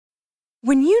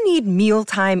When you need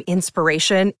mealtime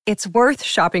inspiration, it's worth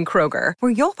shopping Kroger,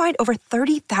 where you'll find over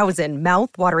 30,000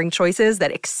 mouth-watering choices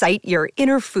that excite your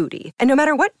inner foodie. And no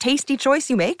matter what tasty choice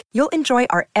you make, you'll enjoy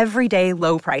our everyday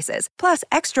low prices, plus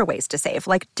extra ways to save,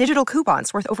 like digital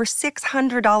coupons worth over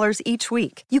 $600 each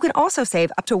week. You can also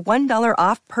save up to $1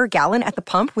 off per gallon at the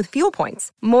pump with fuel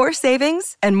points. More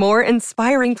savings and more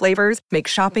inspiring flavors make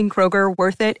shopping Kroger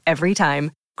worth it every time.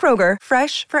 Kroger,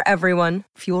 fresh for everyone.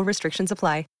 Fuel restrictions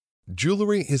apply.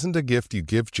 Jewelry isn't a gift you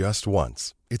give just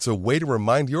once. It's a way to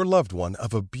remind your loved one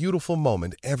of a beautiful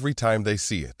moment every time they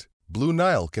see it. Blue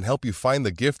Nile can help you find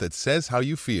the gift that says how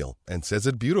you feel and says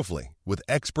it beautifully, with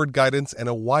expert guidance and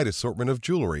a wide assortment of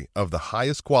jewelry of the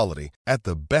highest quality at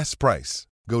the best price.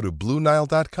 Go to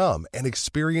BlueNile.com and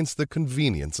experience the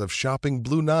convenience of shopping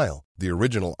Blue Nile, the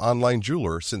original online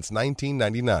jeweler since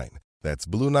 1999. That's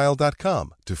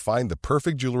BlueNile.com to find the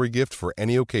perfect jewelry gift for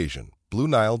any occasion.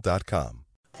 BlueNile.com.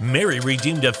 Mary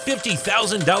redeemed a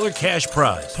 $50,000 cash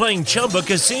prize playing Chumba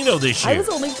Casino this year. I was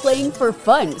only playing for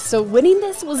fun, so winning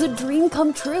this was a dream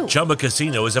come true. Chumba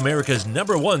Casino is America's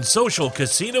 #1 social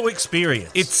casino experience.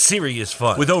 It's serious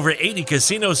fun. With over 80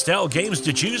 casino-style games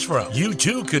to choose from, you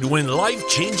too could win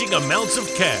life-changing amounts of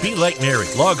cash. Be like Mary.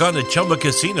 Log on to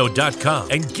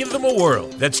ChumbaCasino.com and give them a whirl.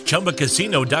 That's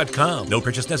ChumbaCasino.com. No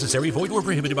purchase necessary. Void or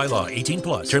prohibited by law.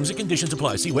 18+. Terms and conditions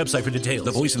apply. See website for details.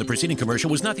 The voice in the preceding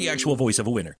commercial was not the actual voice of a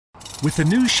winner. With the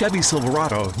new Chevy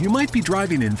Silverado, you might be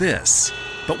driving in this.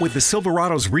 But with the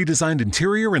Silverado's redesigned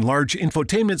interior and large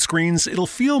infotainment screens, it'll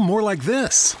feel more like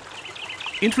this.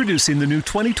 Introducing the new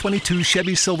 2022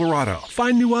 Chevy Silverado.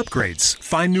 Find new upgrades.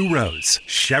 Find new roads.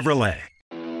 Chevrolet.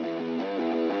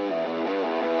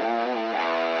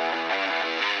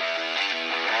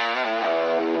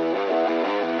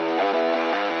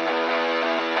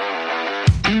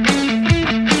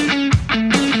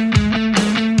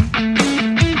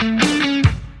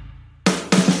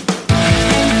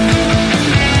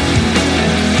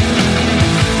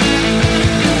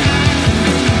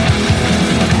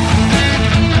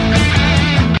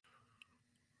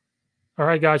 All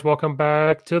right, guys, welcome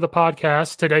back to the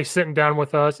podcast. Today, sitting down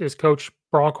with us is Coach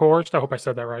Bronkhorst. I hope I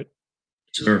said that right.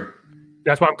 Sure.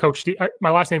 That's why I'm Coach Steve. My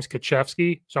last name's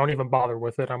Kaczewski, so I don't even bother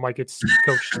with it. I'm like, it's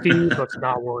Coach Steve. Let's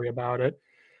not worry about it.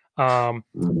 I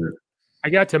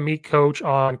got to meet Coach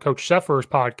on Coach Seffer's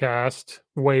podcast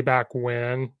way back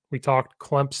when. We talked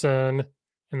Clemson,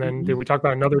 and then did we talk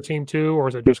about another team too, or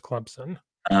is it just Clemson?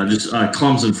 Just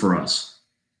Clemson for us.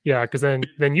 Yeah, because then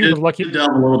you were lucky. We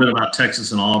delved a little bit about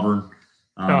Texas and Auburn.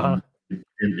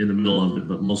 In the middle of it,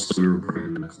 but mostly we were pretty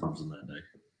into Clemson that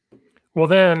day. Well,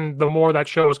 then the more that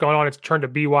show was going on, it's turned to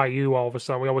BYU all of a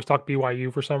sudden. We always talk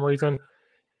BYU for some reason.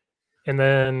 And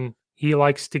then he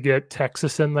likes to get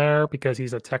Texas in there because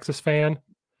he's a Texas fan.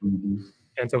 Mm-hmm.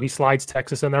 And so he slides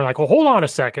Texas in there like, well, hold on a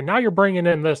second. Now you're bringing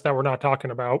in this that we're not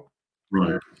talking about.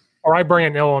 Right. Or I bring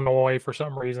in Illinois for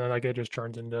some reason. Like it just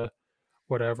turns into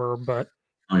whatever. But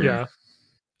yeah.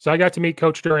 So I got to meet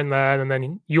Coach during that, and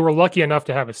then you were lucky enough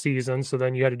to have a season, so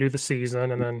then you had to do the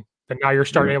season, and then now you're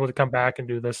starting able to come back and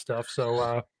do this stuff.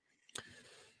 So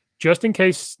just in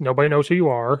case nobody knows who you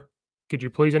are, could you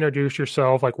please introduce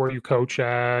yourself, like where you coach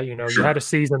at? You know, you had a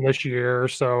season this year,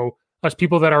 so us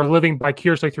people that are living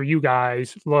vicariously through you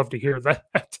guys love to hear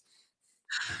that.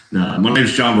 My name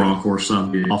is John Bronkhorst.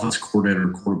 I'm the offensive coordinator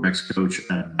and quarterbacks coach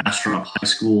at Bastrop High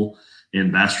School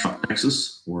in Bastrop,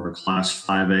 Texas. We're a Class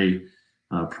 5A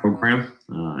program.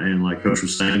 And like Coach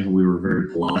was saying, we were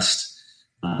very blessed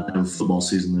to have a football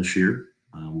season this year.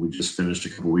 We just finished a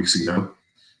couple weeks ago.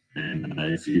 And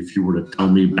if you were to tell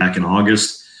me back in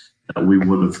August that we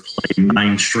would have played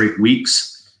 9 straight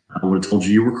weeks, I would have told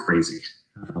you were crazy.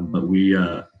 But we,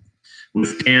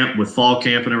 with fall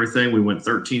camp and everything, we went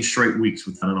 13 straight weeks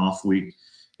without an off week,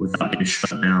 without any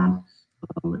shutdown,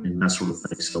 and that sort of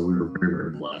thing. So we were very,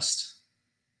 very blessed.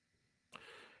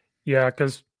 Yeah,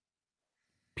 because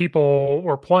people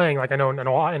were playing, like I know in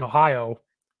Ohio,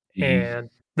 and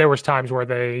there was times where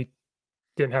they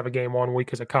didn't have a game 1 week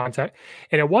because of contact.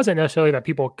 And it wasn't necessarily that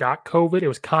people got COVID, it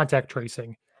was contact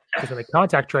tracing. Because when they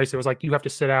contact trace, it was like you have to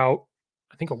sit out,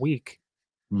 I think, a week,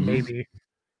 maybe,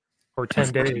 or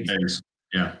 10 days.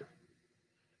 Yeah.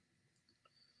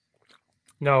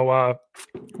 No,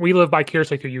 we live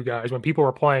vicariously through you guys. When people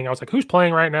were playing, I was like, who's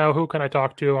playing right now? Who can I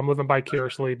talk to? I'm living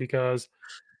vicariously because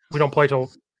we don't play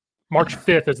till March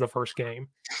 5th is the first game.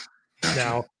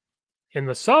 Now, in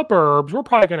the suburbs, we're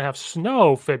probably going to have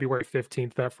snow February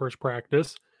 15th, that first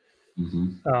practice.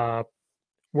 I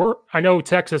know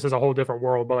Texas is a whole different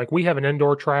world, but like we have an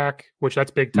indoor track, which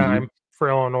that's big time for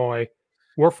Illinois.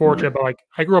 We're fortunate, but like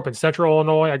I grew up in central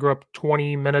Illinois. I grew up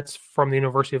 20 minutes from the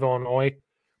University of Illinois.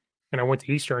 and I went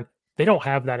to Eastern. They don't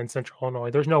have that in Central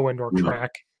Illinois. There's no indoor Yeah.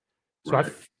 track. So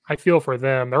Right. I feel for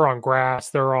them. They're on grass,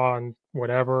 they're on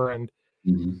whatever. And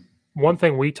one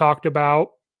thing we talked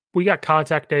about, we got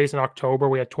contact days in October.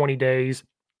 We had 20 days.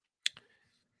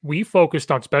 We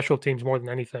focused on special teams more than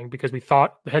anything because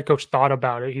the head coach thought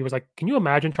about it. He was like, can you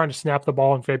imagine trying to snap the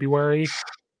ball in February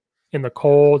in the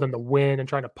cold and the wind and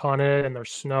trying to punt it and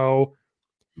there's snow?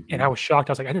 And I was shocked.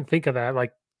 I was like, I didn't think of that.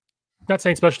 Like, not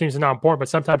saying special teams is not important, but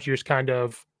sometimes you just kind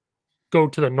of go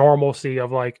to the normalcy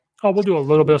of like, oh, we'll do a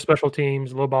little bit of special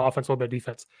teams, a little bit of offense, a little bit of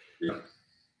defense. Yeah.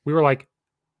 We were like,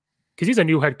 because he's a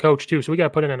new head coach too, so we got to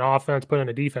put in an offense, put in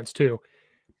a defense too.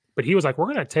 But he was like, we're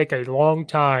going to take a long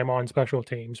time on special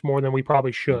teams, more than we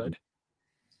probably should.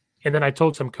 And then I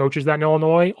told some coaches that in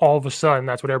Illinois, all of a sudden,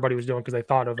 that's what everybody was doing because they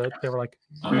thought of it. They were like,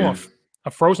 oh,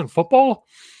 a frozen football?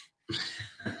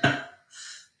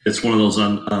 It's one of those,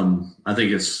 I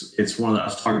think it's one of the, I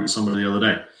was talking to somebody the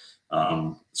other day.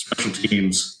 Special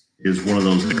teams is one of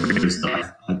those areas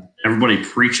that everybody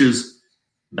preaches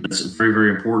that it's very,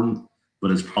 very important,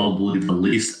 but it's probably the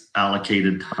least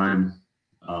allocated time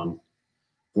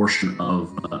portion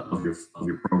of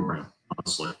your program,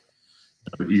 honestly.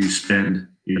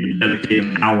 You dedicate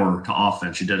an hour to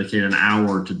offense, you dedicate an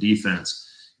hour to defense,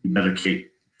 you dedicate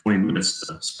 20 minutes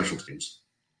to special teams.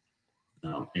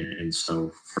 And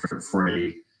so for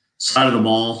a side of the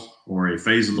ball or a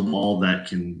phase of the ball that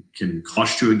can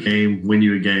cost you a game, win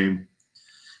you a game,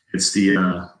 it's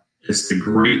the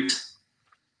great,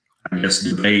 I guess,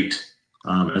 debate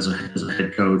as a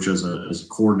head coach, as a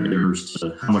coordinator, as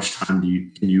to how much time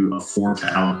can you afford to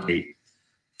allocate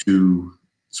to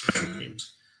special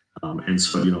teams. And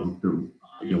so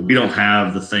we don't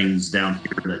have the things down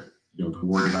here that to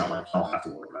worry about, like I'll have to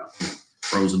worry about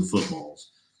frozen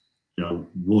footballs.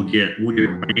 We'll get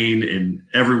rain, and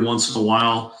every once in a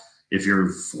while, if you're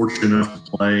fortunate enough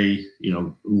to play,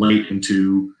 late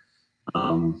into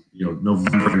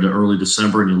November into early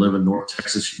December, and you live in North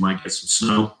Texas, you might get some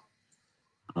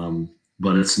snow.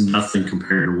 But it's nothing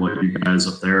compared to what you guys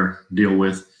up there deal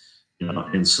with.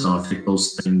 And so I think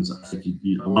those things, a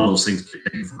lot of those things get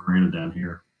taken for granted down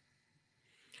here.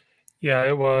 Yeah,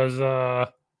 it was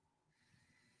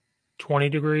 20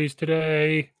 degrees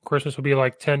today. Christmas will be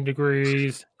like 10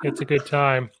 degrees. It's a good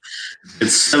time.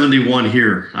 It's 71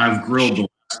 here. I've grilled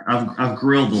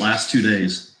the last 2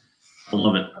 days. I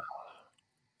love it.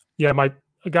 Yeah,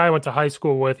 a guy I went to high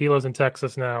school with, he lives in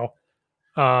Texas now.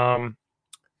 A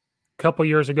couple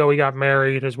years ago, he got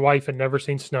married. His wife had never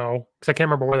seen snow because I can't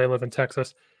remember where they live in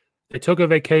Texas. They took a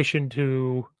vacation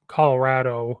to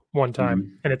Colorado one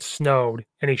time, and it snowed.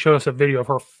 And he showed us a video of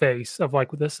her face of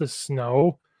like, this is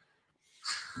snow.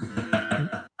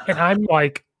 And I'm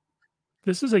like,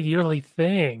 this is a yearly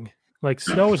thing. Like,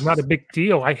 snow is not a big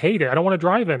deal. I hate it. I don't want to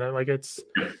drive in it. Like, it's.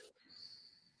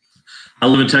 I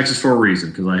live in Texas for a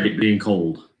reason because I hate being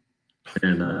cold,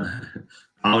 and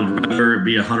I would rather it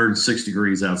be 106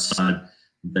 degrees outside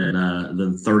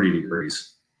than 30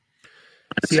 degrees.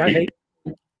 See, I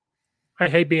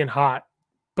hate being hot,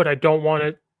 but I don't want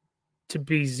it to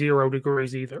be 0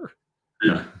 degrees either.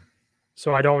 Yeah.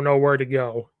 So I don't know where to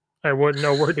go. I wouldn't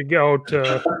know where to go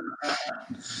to.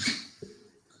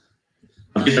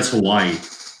 I think that's Hawaii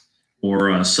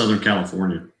or Southern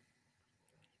California.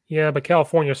 Yeah, but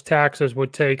California's taxes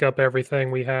would take up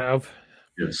everything we have.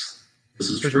 Yes, this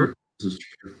is true.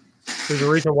 There's a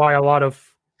reason why a lot of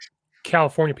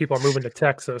California people are moving to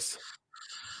Texas.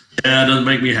 Yeah, it doesn't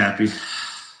make me happy.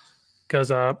 Because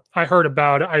I heard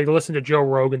about it. I listen to Joe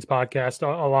Rogan's podcast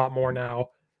a lot more now.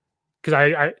 Because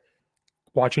I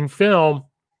watching film,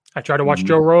 I try to watch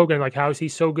Joe Rogan, like, how is he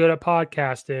so good at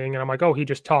podcasting? And I'm like, oh, he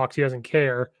just talks. He doesn't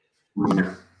care.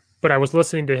 But I was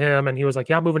listening to him, and he was like,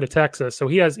 yeah, I'm moving to Texas. So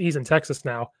he's in Texas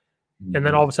now. And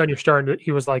then all of a sudden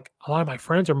he was like, a lot of my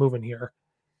friends are moving here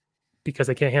because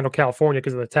they can't handle California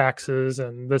because of the taxes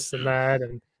and this and that.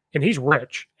 And he's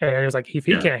rich. And he was like, if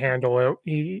he can't handle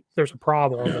it, there's a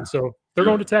problem. And so they're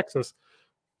going to Texas.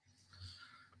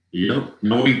 Yep.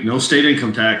 No state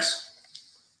income tax.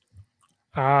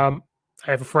 I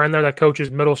have a friend there that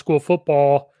coaches middle school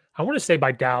football. I want to say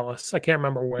by Dallas. I can't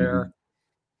remember where.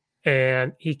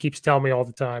 And he keeps telling me all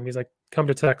the time. He's like, come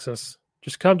to Texas.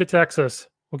 Just come to Texas.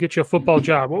 We'll get you a football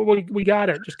job. We got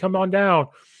it. Just come on down.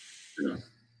 Yeah.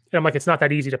 And I'm like, it's not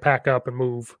that easy to pack up and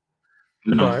move.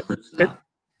 No, but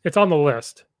it's on the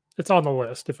list. It's on the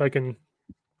list if I can.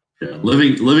 Yeah,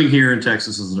 living here in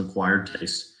Texas is an acquired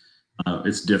taste.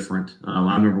 It's different. I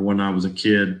remember when I was a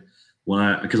kid,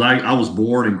 because I was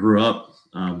born and grew up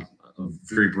a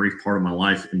very brief part of my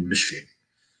life in Michigan.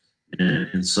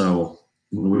 And so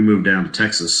when we moved down to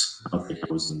Texas, I think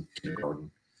I was in kindergarten.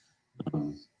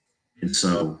 And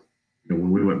so,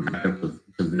 when we went back up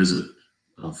to visit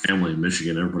family in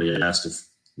Michigan, everybody asked if,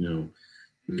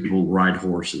 people ride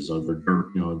horses, or the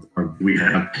dirt, or do we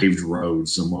have paved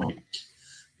roads? I'm like,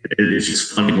 it's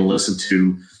just funny to listen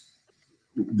to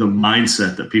the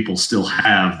mindset that people still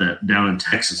have, that down in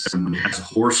Texas, everybody has a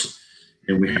horse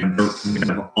and we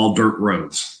have all dirt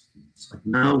roads. It's like,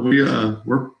 no,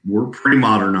 we're pretty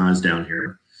modernized down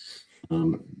here.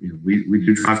 We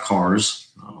do drive cars.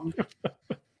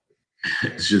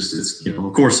 It's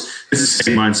of course, it's the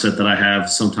same mindset that I have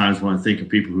sometimes when I think of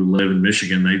people who live in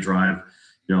Michigan. They drive,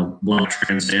 blow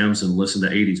Trans Ams and listen to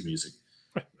 80s music.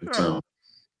 So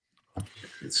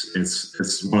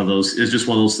it's one of those. It's just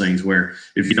one of those things where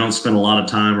if you don't spend a lot of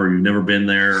time, or you've never been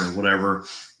there, or whatever,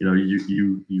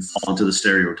 you fall into the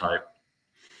stereotype.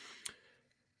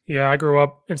 Yeah, I grew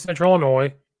up in Central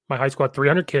Illinois. My high school had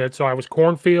 300 kids, so I was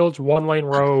cornfields, one-lane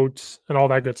roads, and all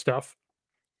that good stuff.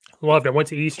 Loved it. Went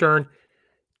to Eastern.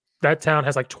 That town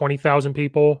has like 20,000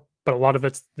 people, but a lot of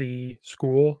it's the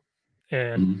school,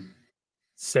 and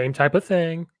same type of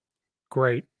thing.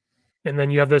 Great. And then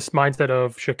you have this mindset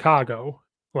of Chicago,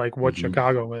 like what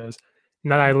Chicago is.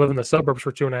 Now I live in the suburbs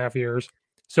for 2.5 years.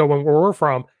 So where we're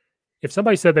from, if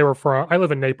somebody said they were from, I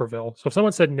live in Naperville. So if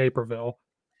someone said Naperville,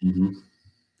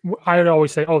 I would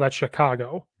always say, oh, that's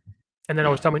Chicago. And then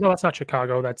always tell me, no, that's not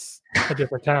Chicago. That's a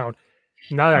different town.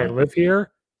 Now that I live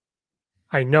here,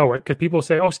 I know it, because people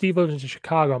say, oh, Steve lives in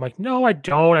Chicago. I'm like, no, I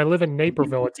don't. I live in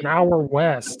Naperville. It's an hour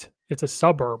west. It's a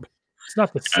suburb. It's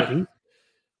not the city.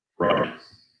 Right.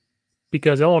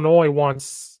 Because Illinois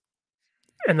wants,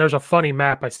 and there's a funny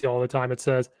map I see all the time. It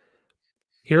says,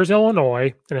 here's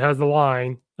Illinois, and it has the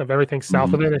line of everything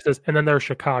south of it. And it says, and then there's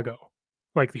Chicago.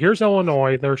 Like, here's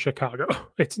Illinois, there's Chicago.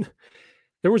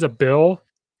 There was a bill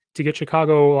to get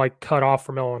Chicago like cut off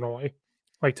from Illinois,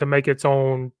 like to make its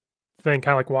own thing,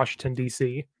 kind of like Washington,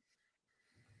 D.C.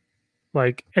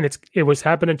 Like, and it was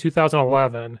happening in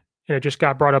 2011, and it just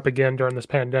got brought up again during this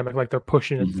pandemic. Like, they're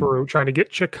pushing it through, trying to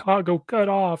get Chicago cut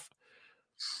off.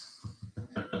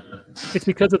 It's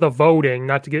because of the voting,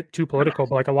 not to get too political,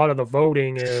 but like a lot of the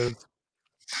voting is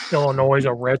Illinois is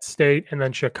a red state, and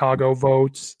then Chicago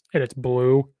votes and it's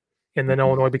blue, and then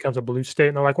Illinois becomes a blue state.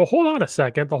 And they're like, well, hold on a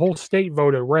second. The whole state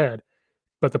voted red,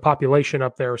 but the population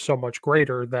up there is so much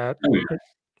greater that.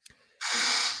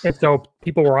 And so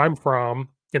people where I'm from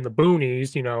in the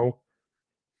boonies,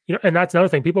 and that's another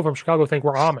thing. People from Chicago think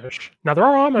we're Amish. Now there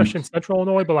are Amish in Central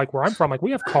Illinois, but like where I'm from, like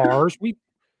we have cars.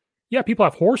 People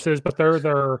have horses, but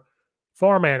they're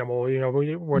farm animal,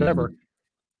 whatever.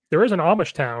 There is an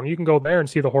Amish town. You can go there and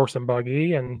see the horse and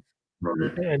buggy and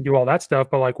do all that stuff.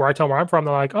 But like where I'm from,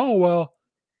 they're like, oh, well,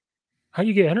 how do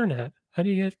you get internet? How do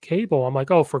you get cable? I'm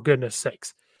like, oh, for goodness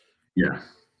sakes. Yeah.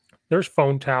 There's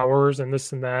phone towers and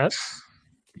this and that.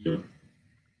 Yeah.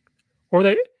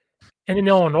 And in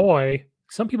Illinois,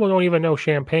 some people don't even know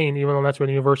Champaign, even though that's where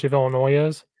the University of Illinois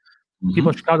is.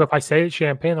 People in Chicago, if I say it's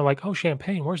Champaign, they're like, oh,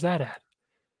 Champaign, where's that at?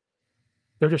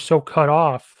 They're just so cut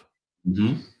off.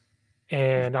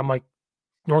 And I'm like,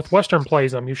 Northwestern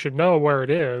plays them. You should know where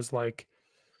it is. Like,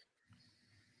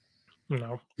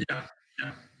 Yeah.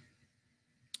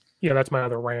 Yeah, that's my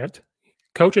other rant.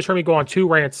 Coach has heard me go on 2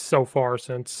 rants so far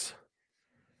since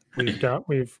we've got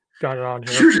it on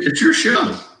here. It's your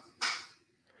show.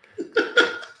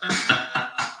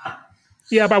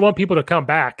 Yeah, but I want people to come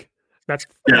back. I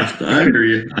hear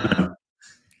you.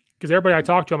 Because everybody I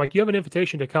talk to, I'm like, you have an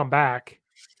invitation to come back.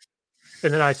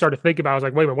 And then I started thinking about it. I was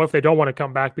like, wait a minute, what if they don't want to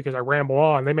come back because I ramble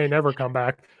on? They may never come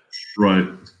back. Right.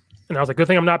 And I was like, good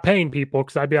thing I'm not paying people,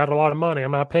 because I'd be out a lot of money.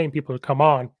 I'm not paying people to come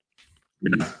on.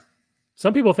 Yeah.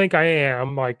 Some people think I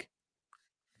am. Like,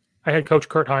 I had Coach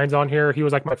Kurt Hines on here. He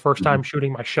was like my first time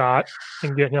shooting my shot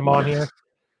and getting him on here.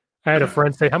 I had a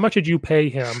friend say, how much did you pay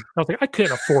him? I was like, I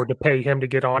couldn't afford to pay him to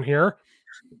get on here.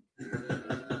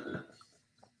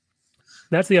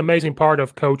 That's the amazing part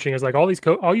of coaching, is like all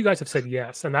you guys have said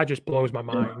yes, and that just blows my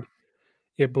mind.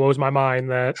 It blows my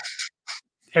mind that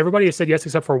everybody has said yes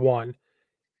except for one,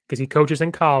 because he coaches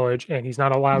in college and he's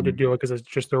not allowed to do it because it's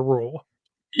just their rule.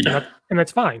 Yeah. And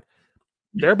that's fine.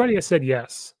 Everybody has said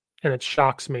yes, and it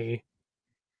shocks me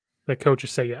that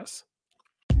coaches say yes.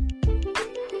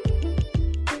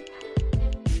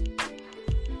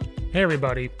 Hey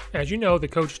everybody, as you know, the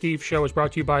Coach Steve Show is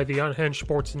brought to you by the Unhinged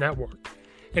Sports Network.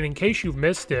 And in case you've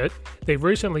missed it, they've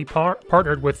recently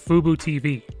partnered with Fubo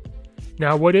TV.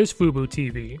 Now, what is Fubo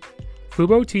TV?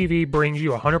 Fubo TV brings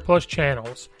you 100 plus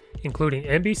channels, including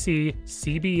NBC,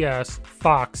 CBS,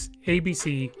 Fox,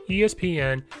 ABC,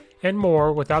 ESPN, and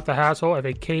more without the hassle of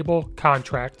a cable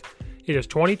contract. It is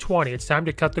 2020. It's time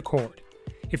to cut the cord.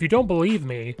 If you don't believe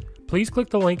me, please click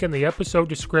the link in the episode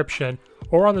description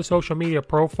or on the social media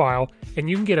profile, and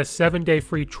you can get a 7-day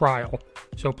free trial.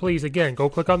 So please, again, go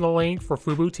click on the link for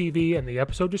Fubo TV in the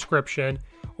episode description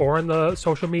or in the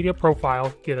social media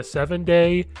profile. Get a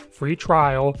 7-day free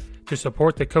trial to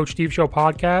support the Coach Steve Show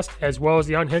podcast as well as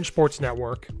the Unhinged Sports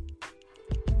Network.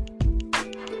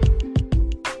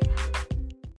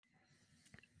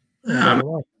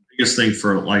 The biggest thing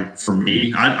for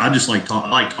me, I just like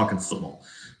talking football.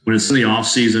 When it's in the off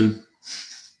season,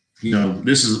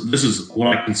 this is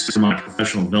what I consider my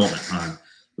professional development time.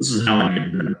 This is how I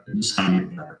get better. This is how I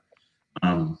get better.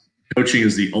 Coaching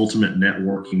is the ultimate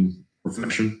networking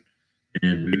profession,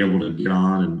 and being able to get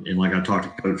on and like I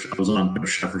talked to Coach. I was on Coach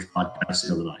Sheffer's podcast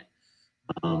the other night.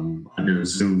 I did a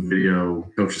Zoom video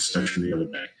coaches session the other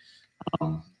day.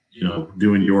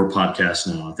 Doing your podcast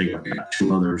now. I think I've got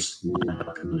 2 others lined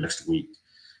up in the next week.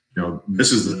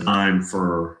 This is the time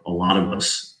for a lot of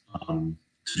us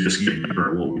to just get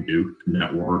better at what we do, to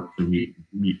network, to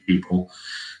meet people,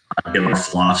 get our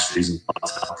philosophies and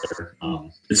thoughts out there.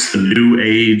 It's the new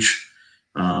age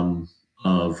of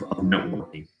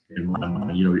networking in my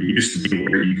mind. It used to be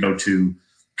where you go to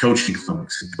coaching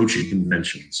clinics and coaching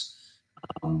conventions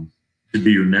to do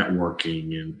your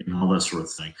networking and all that sort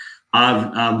of thing.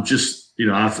 I've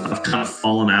kind of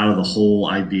fallen out of the whole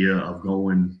idea of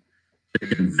going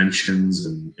to conventions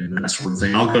and that sort of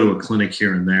thing. I'll go to a clinic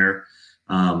here and there.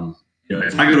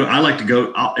 If I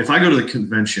go to the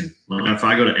convention, like if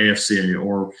I go to AFCA,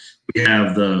 or we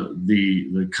have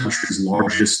the country's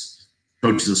largest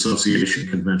coaches association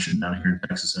convention down here in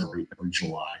Texas every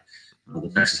July, the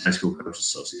Texas High School Coaches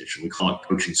Association. We call it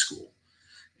Coaching School.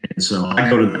 And so I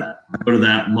go to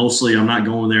that. Mostly I'm not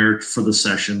going there for the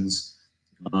sessions,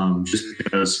 just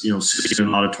because, sitting in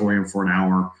an auditorium for an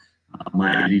hour,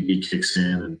 my ADD kicks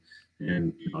in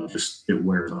and just it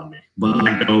wears on me. But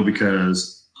I go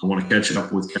because I want to catch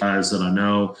up with guys that I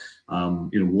know.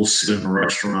 We'll sit in a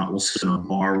restaurant, we'll sit in a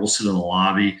bar, we'll sit in the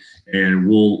lobby, and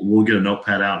we'll get a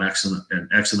notepad out and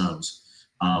X and O's.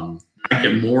 I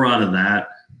get more out of that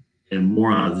and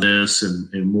more out of this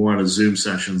and more out of Zoom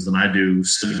sessions than I do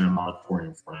sitting in an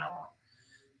auditorium for an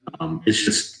hour. It's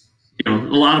just, a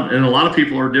lot of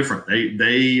people are different.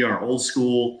 They are old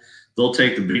school. They'll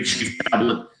take the big sheet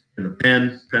tablet and a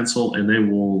pen, pencil, and they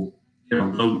will,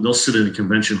 they'll sit in a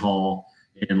convention hall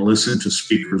and listen to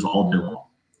speakers all day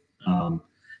long.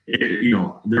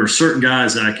 There are certain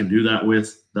guys that I can do that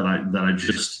with that I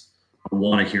just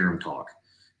want to hear them talk.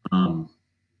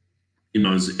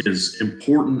 As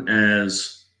important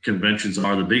as conventions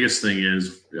are, the biggest thing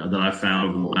is that I found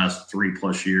over the last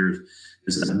 3+ years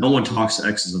is that no one talks to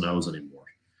X's and O's anymore.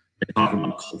 They talk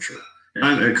about culture.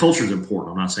 And culture is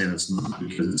important. I'm not saying it's not,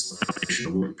 because it's the foundation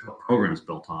of what the program is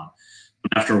built on.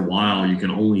 But after a while, you can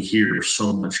only hear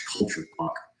so much culture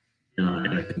talk in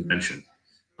a convention.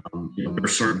 There are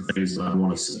certain things that I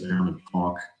want to sit down and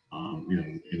talk,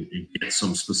 and get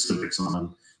some specifics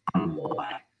on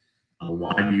why.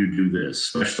 Why do you do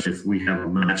this? Especially if we have a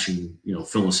matching,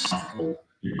 philosophical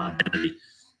identity.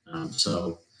 That's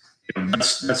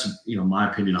my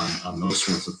opinion on those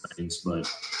sorts of things. But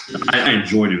I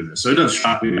enjoy doing this, so it doesn't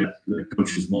shock me that the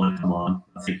coaches want to come on.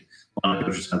 I think a lot of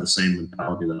coaches have the same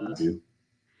mentality that I do.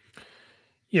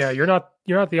 Yeah, you're not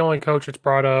the only coach that's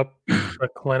brought up the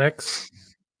clinics.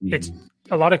 It's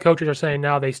a lot of coaches are saying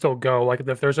now they still go. Like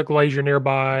if there's a Glacier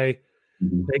nearby,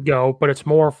 they go. But it's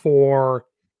more for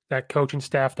that coaching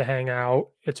staff to hang out.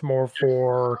 It's more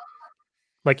for,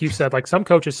 like you said, like some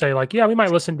coaches say, like, yeah, we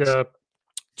might listen to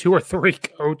 2 or 3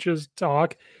 coaches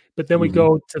talk, but then we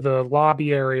go to the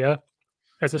lobby area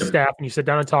as a staff and you sit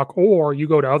down and talk, or you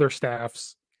go to other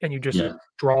staffs and you just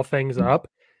draw things up.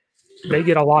 They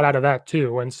get a lot out of that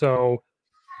too. And so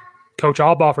Coach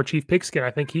Albaugh for Chief Pigskin,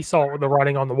 I think he saw the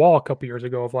writing on the wall a couple years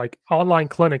ago of like online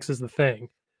clinics is the thing.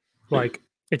 Like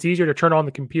it's easier to turn on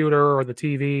the computer or the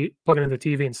TV, plug it in the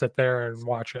TV and sit there and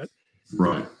watch it.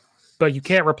 Right. But you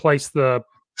can't replace the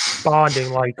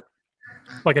bonding. Like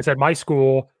I said, my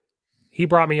school, he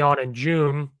brought me on in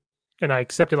June and I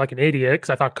accepted like an idiot because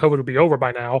I thought COVID would be over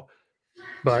by now.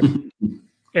 But,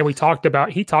 and he talked about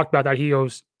that. He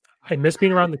goes, I miss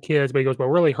being around the kids, but he goes, what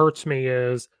really hurts me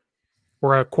is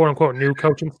we're a quote unquote new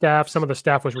coaching staff. Some of the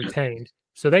staff was retained,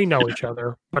 so they know each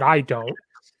other, but I don't.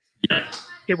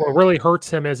 What really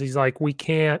hurts him is he's like, we've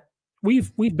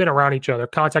been around each other.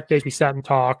 Contact days, we sat and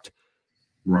talked.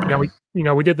 Right.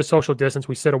 We did the social distance.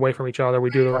 We sit away from each other. We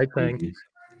do the right thing.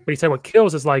 But he said what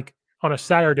kills is like on a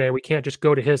Saturday, we can't just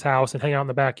go to his house and hang out in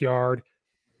the backyard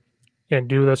and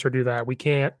do this or do that. We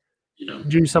can't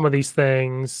do some of these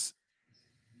things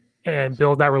and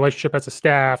build that relationship as a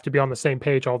staff to be on the same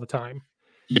page all the time.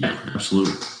 Yeah,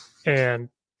 absolutely. And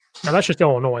now that's just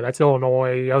Illinois. That's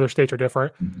Illinois. Other states are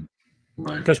different.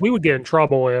 Right. Because we would get in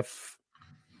trouble if,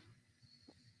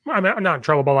 I mean, not in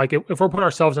trouble, but like if we're putting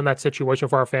ourselves in that situation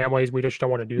for our families, we just don't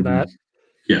want to do that.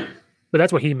 Yeah. But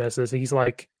that's what he misses. He's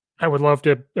like, I would love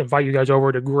to invite you guys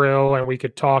over to grill and we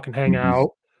could talk and hang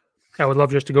out. I would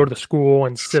love just to go to the school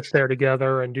and sit there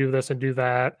together and do this and do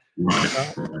that.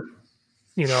 Right.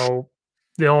 You know,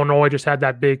 the Illinois just had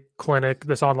that big clinic,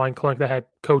 this online clinic that had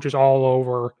coaches all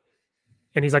over.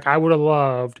 And he's like, I would have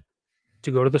loved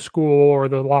to go to the school or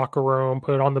the locker room,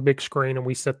 put it on the big screen, and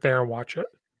we sit there and watch it.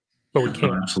 But we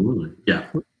can't. Absolutely. Yeah.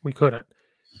 We couldn't.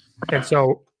 And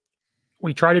so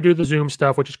we try to do the Zoom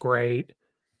stuff, which is great,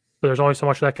 but there's only so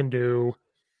much that can do.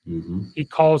 He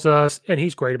calls us, and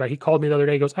he's great about it. He called me the other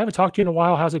day. He goes, I haven't talked to you in a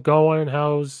while. How's it going?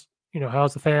 How's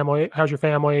the family? How's your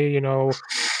family? And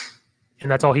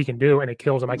that's all he can do. And it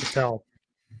kills him. I can tell.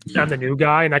 I'm the new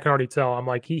guy, and I can already tell. I'm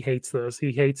like, he hates this.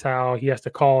 He hates how he has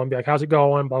to call and be like, how's it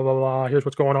going? Blah, blah, blah. Here's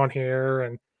what's going on here.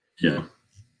 And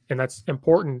that's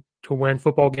important to win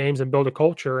football games and build a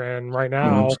culture. And right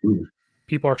now,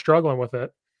 people are struggling with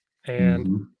it.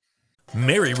 And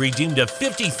Mary redeemed a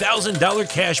 $50,000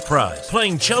 cash prize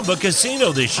playing Chumba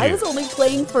Casino this year. I was only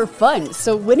playing for fun,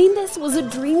 so winning this was a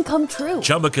dream come true.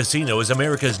 Chumba Casino is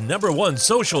America's #1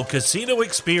 social casino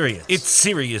experience. It's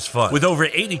serious fun. With over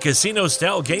 80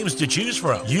 casino-style games to choose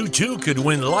from, you too could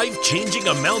win life-changing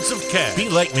amounts of cash. Be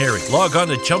like Mary. Log on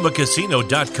to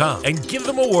ChumbaCasino.com and give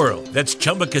them a whirl. That's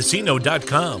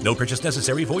ChumbaCasino.com. No purchase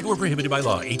necessary. Void or prohibited by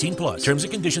law. 18+. Terms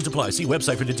and conditions apply. See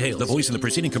website for details. The voice in the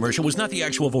preceding commercial was not the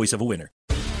actual voice of a winner.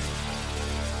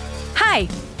 Hi,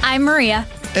 I'm Maria.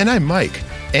 And I'm Mike.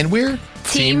 And we're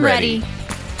Team Ready.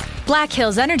 Black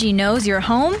Hills Energy knows your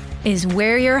home is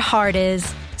where your heart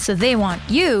is, so they want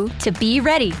you to be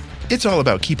ready. It's all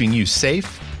about keeping you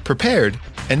safe, prepared,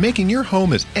 and making your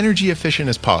home as energy efficient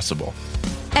as possible.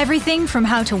 Everything from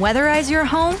how to weatherize your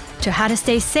home to how to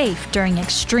stay safe during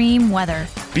extreme weather.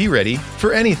 Be ready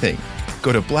for anything.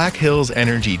 Go to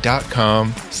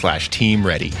blackhillsenergy.com/Team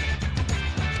Ready.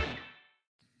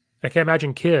 I can't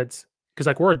imagine kids, because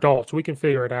like we're adults, we can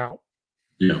figure it out.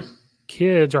 Yeah.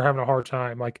 Kids are having a hard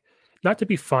time. Like, not to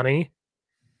be funny,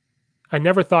 I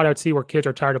never thought I'd see where kids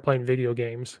are tired of playing video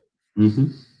games.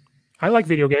 I like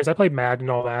video games. I play Madden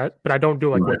and all that, but I don't do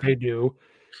like what they do.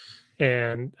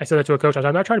 And I said that to a coach. I was like,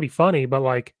 I'm not trying to be funny, but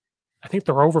like, I think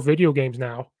they're over video games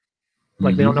now.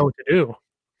 Like, they don't know what to do.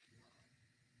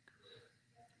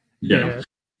 Yeah.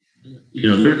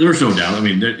 There's no doubt. I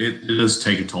mean, it does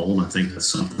take a toll, and I think that's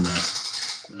something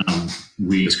that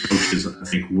we as coaches, I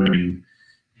think, when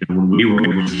we were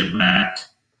able to get back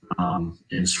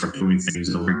and start doing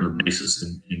things on a regular basis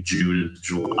in June and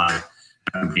July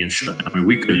after being shut down. I mean,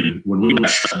 when we got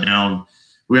shut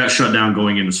down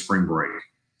going into spring break,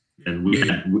 and we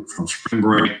had from spring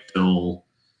break till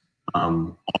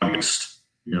August.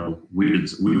 We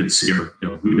didn't see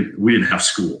we didn't have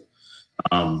school.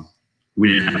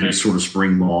 We didn't have any sort of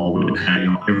spring ball. We didn't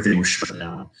have, everything was shut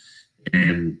down.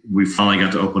 And we finally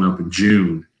got to open up in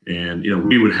June. And,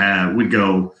 we'd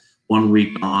go 1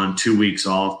 week on, 2 weeks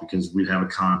off because we'd have a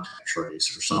contact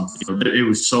trace or something. It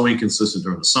was so inconsistent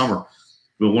during the summer.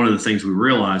 But one of the things we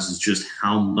realized is just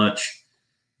how much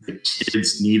the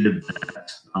kids needed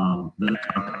that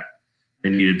contact.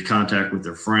 They needed contact with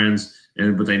their friends,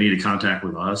 but they needed contact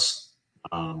with us,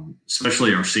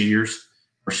 especially our seniors.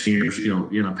 Our seniors,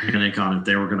 in a panic on if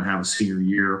they were going to have a senior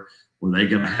year, were they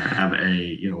going to have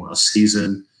a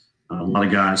season? A lot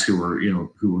of guys who were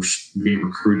being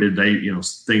recruited,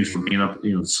 things were being up,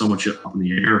 so much up in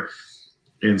the air.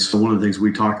 And so one of the things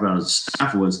we talked about as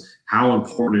staff was how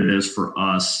important it is for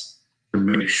us to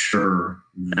make sure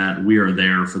that we are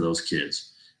there for those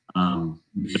kids.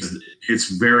 Because it's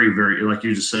very, very, like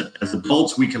you just said, as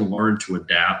adults, we can learn to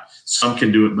adapt. Some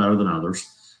can do it better than others.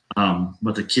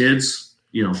 But the kids,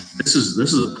 this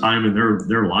is a time in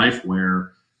their life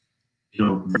where,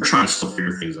 they're trying to still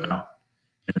figure things out.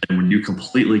 And when you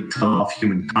completely cut off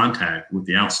human contact with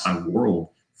the outside world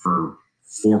for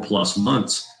 4+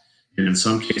 months, and in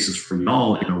some cases for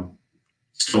y'all,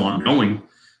 still ongoing,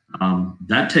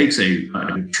 that takes a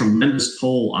tremendous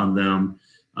toll on them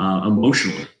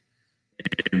emotionally.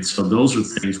 And so those are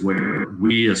things where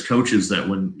we as coaches, that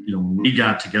when we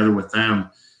got together with them,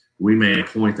 we made a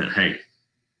point that, hey,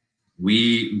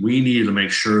 we needed to make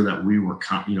sure that we were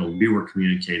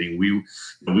communicating. We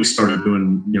started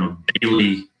doing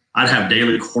daily. I'd have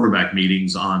daily quarterback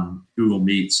meetings on Google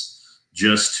Meets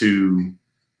just to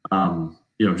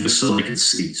just so they could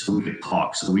see, so we could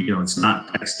talk. So it's not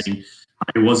texting.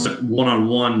 It wasn't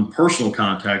one-on-one personal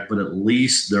contact, but at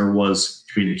least there was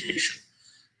communication.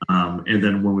 And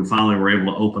then when we finally were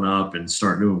able to open up and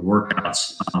start doing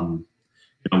workouts,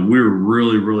 we were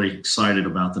really, really excited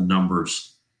about the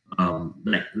numbers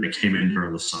that came in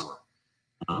during the summer.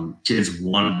 Kids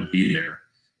wanted to be there.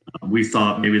 We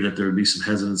thought maybe that there would be some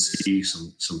hesitancy,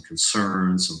 some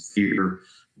concern, some fear.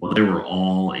 Well, they were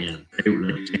all in. They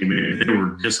came in. They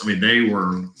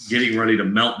were getting ready to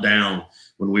melt down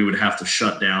when we would have to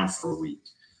shut down for a week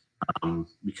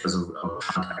because of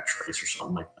contact trace or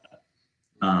something like that.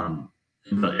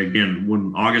 But again,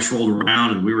 when August rolled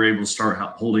around and we were able to start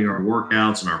holding our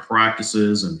workouts and our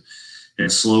practices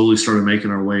and slowly started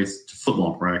making our way to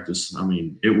football practice,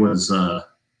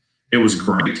 it was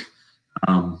great.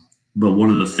 But one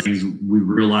of the things we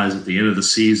realized at the end of the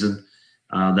season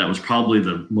that was probably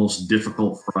the most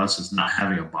difficult for us is not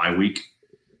having a bye week.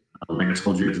 Like I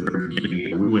told you at the very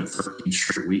beginning, we went 13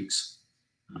 straight weeks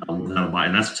without a bye,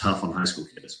 and that's tough on high school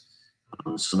kids.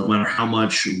 So no matter how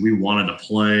much we wanted to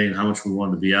play and how much we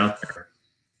wanted to be out there,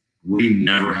 we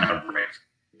never had a break,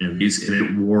 and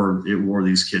it wore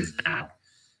these kids down.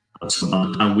 So by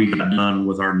the time we got done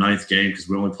with our 9th game, because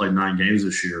we only played 9 games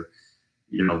this year,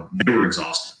 they were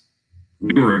exhausted.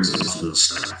 We were exhausted as a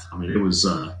staff. It was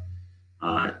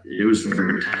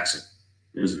very taxing.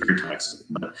 It was very taxing.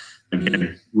 But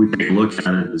again, we take a look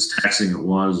at it as taxing it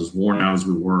was, as worn out as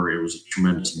we were. It was a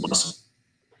tremendous blessing.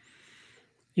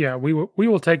 Yeah, we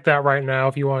will take that right now.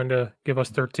 If you wanted to give us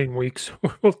 13 weeks,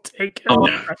 we'll take it. Oh,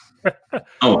 yeah.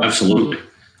 Oh, absolutely.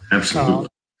 Absolutely.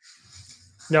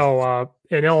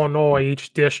 In Illinois,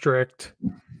 each district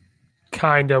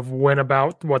kind of went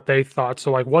about what they thought.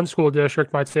 So like one school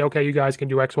district might say, okay, you guys can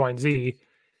do X, Y, and Z.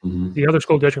 Mm-hmm. The other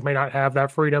school district may not have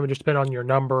that freedom. It just depends on your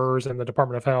numbers and the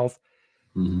Department of Health.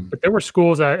 Mm-hmm. But there were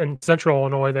schools in Central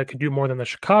Illinois that could do more than the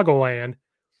Chicagoland.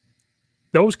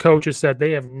 Those coaches said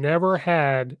they have never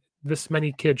had this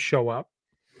many kids show up,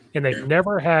 and they've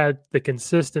never had the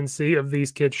consistency of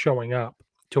these kids showing up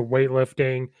to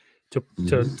weightlifting, to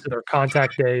their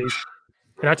contact days.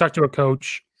 And I talked to a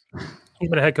coach. He's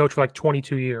been a head coach for like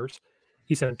 22 years.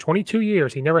 He said in 22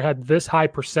 years, he never had this high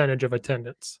percentage of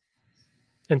attendance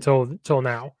until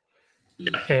now.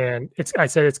 Yeah. And I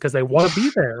said it's because they want to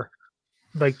be there.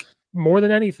 Like more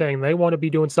than anything, they want to be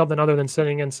doing something other than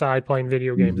sitting inside playing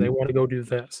video games. Mm-hmm. They want to go do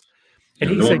this. And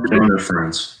he said, their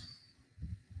friends.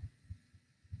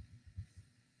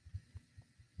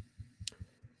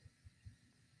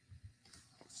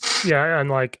 Yeah,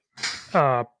 and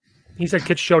he said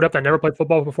kids showed up that never played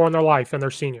football before in their life, and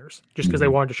they're seniors just because they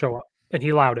wanted to show up. And he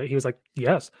allowed it. He was like,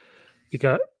 yes.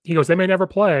 Because he goes, they may never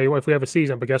play if we have a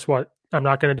season, but guess what? I'm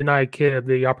not going to deny a kid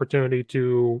the opportunity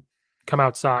to come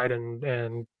outside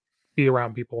and be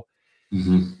around people.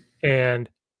 Mm-hmm. And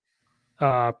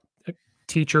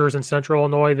teachers in Central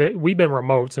Illinois, we've been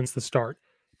remote since the start.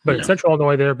 But in Central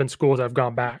Illinois, there have been schools that have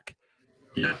gone back.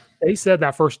 Yeah. They said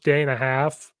that first day and a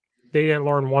half, they didn't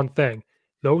learn one thing.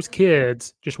 Those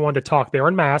kids just wanted to talk. They were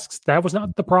in masks. That was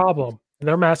not the problem.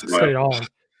 Their masks stayed on.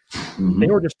 Mm-hmm. They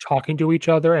were just talking to each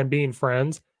other and being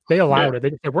friends. They allowed it. They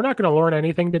said, we're not going to learn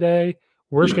anything today.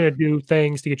 We're just going to do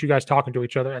things to get you guys talking to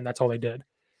each other. And that's all they did.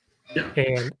 Yeah.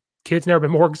 And kids never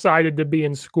been more excited to be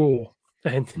in school.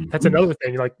 And that's another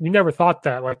thing. Like, you never thought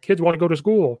that. Like, kids want to go to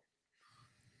school.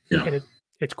 Yeah. And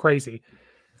it's crazy.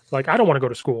 Like, I don't want to go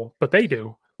to school, but they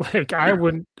do. Like, I don't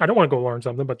want to go learn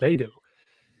something, but they do.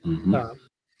 Mm-hmm.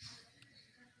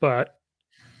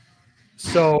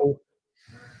 So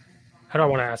how do I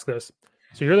want to ask this?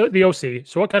 So you're the OC.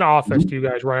 So what kind of offense do you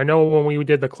guys run? I know when we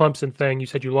did the Clemson thing, you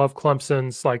said you love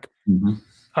Clemson's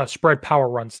spread power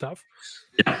run stuff.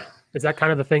 Yeah. Is that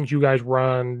kind of the things you guys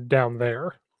run down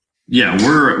there? Yeah,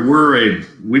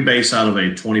 we base out of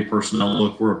a 20 personnel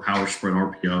look. We're a power spread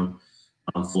RPO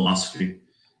philosophy.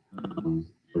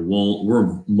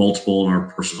 We're multiple in our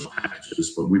personnel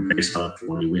packages, but we base out of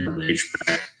 20. We have an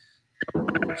H-back,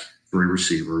 3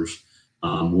 receivers.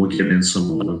 We'll get in some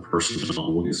 11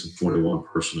 personnel. We'll get some 21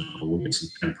 personnel. We'll get some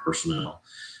 10 personnel.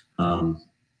 But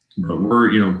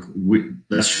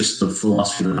that's just the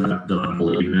philosophy that I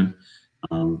believe in.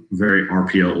 Very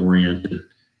RPO oriented.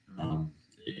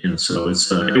 So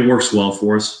it works well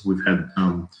for us. We've had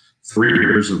 3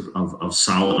 years of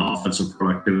solid offensive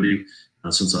productivity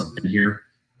since I've been here.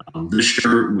 This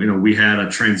year, we had a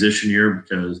transition year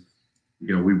because,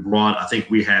 I think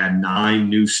we had 9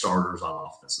 new starters on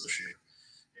offense this year.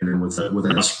 And then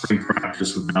without spring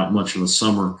practice, without much of a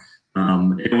summer,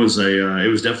 it was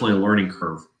definitely a learning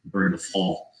curve during the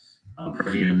fall.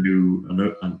 Bringing a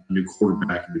new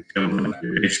quarterback, a new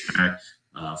H-back,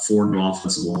 4 new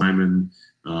offensive linemen,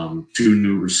 2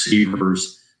 new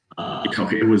receivers.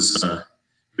 It was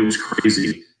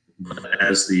crazy. But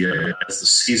as the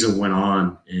season went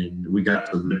on and we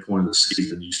got to the midpoint of the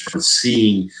season, you started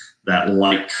seeing that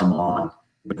light come on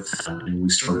with them, and we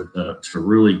started to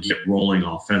really get rolling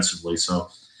offensively. So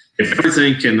if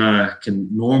everything can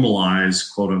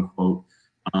normalize, quote unquote,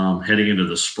 heading into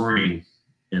the spring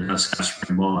and us have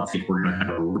spring ball, I think we're going to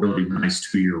have a really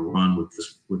nice 2-year run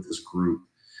with this group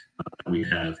that we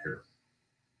have here.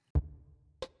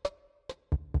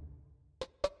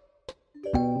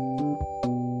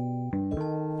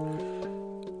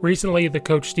 Recently, the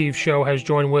Coach Steve Show has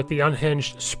joined with the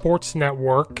Unhinged Sports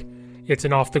Network. It's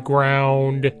an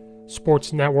off-the-ground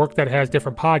sports network that has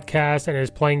different podcasts and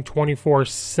is playing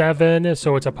 24/7,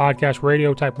 so it's a podcast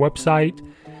radio type website.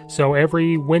 So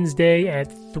every Wednesday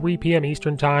at 3 p.m.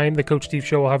 Eastern Time, the Coach Steve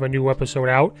Show will have a new episode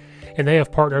out, and they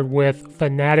have partnered with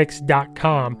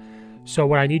Fanatics.com. So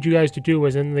what I need you guys to do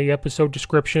is in the episode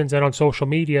descriptions and on social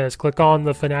media is click on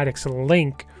the Fanatics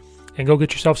link and go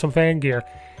get yourself some fan gear.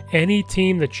 Any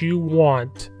team that you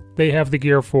want, they have the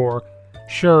gear for.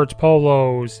 Shirts,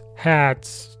 polos,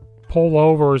 hats,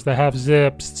 pullovers that have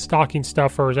zips, stocking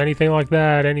stuffers, anything like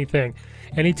that, anything.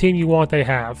 Any team you want, they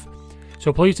have.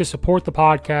 So please just support the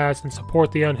podcast and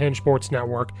support the Unhinged Sports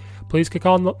Network. Please click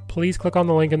on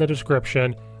the link in the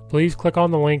description. Please click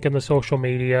on the link in the social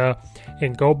media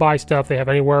and go buy stuff. They have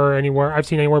anywhere. I've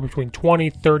seen anywhere between 20,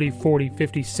 30, 40,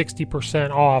 50,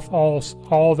 60% off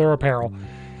all their apparel.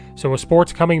 So with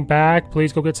sports coming back,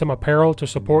 please go get some apparel to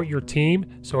support your team.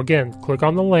 So again, click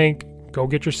on the link, go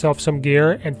get yourself some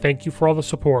gear, and thank you for all the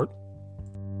support.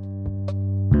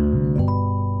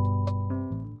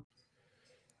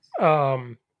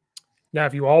 Now,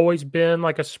 have you always been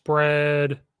like a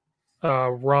spread,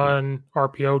 run,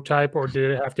 RPO type, or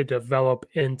did it have to develop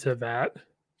into that?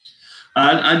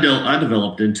 I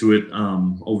developed into it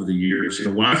over the years.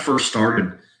 When I first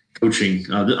started coaching,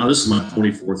 this is my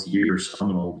 24th year, so I'm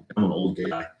an old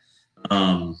guy.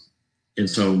 And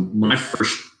so my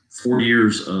first 4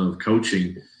 years of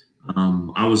coaching,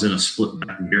 I was in a split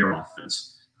back and veer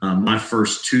offense. My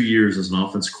first 2 years as an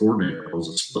offense coordinator, I was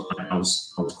a split back. I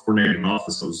was coordinating an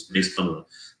offense that was based on a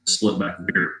split back and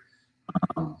veer.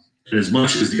 And as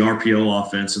much as the RPO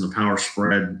offense and the power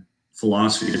spread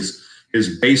philosophy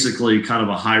is basically kind of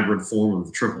a hybrid form of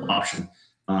the triple option,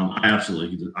 I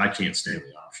can't stand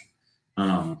the option.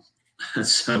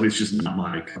 So it's just not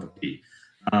my cup of tea.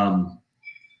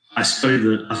 I studied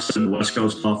the West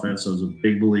Coast offense. I was a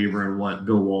big believer in what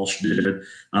Bill Walsh did,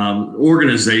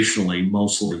 organizationally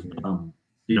mostly.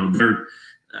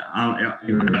 I have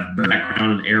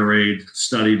background in air raid,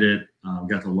 studied it,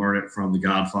 got to learn it from The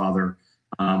Godfather,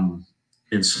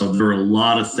 and so there are a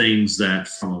lot of things that,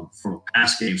 from a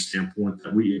pass game standpoint,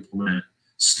 that we implement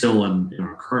still in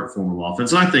our current form of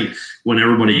offense. And I think when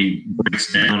everybody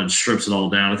breaks down and strips it all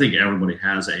down, I think everybody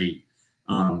has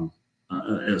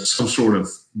some sort of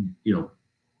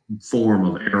form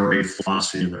of air raid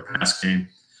philosophy in their pass game.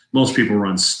 Most people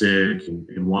run stick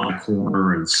and wide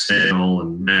corner and sail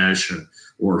and mesh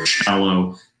or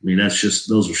shallow. I mean,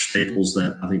 those are staples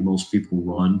that I think most people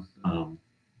run.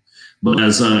 But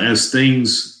as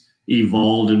things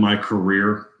evolved in my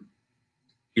career,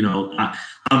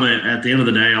 at the end of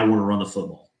the day, I want to run the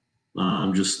football.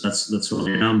 That's what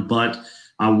I am. But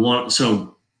I wanted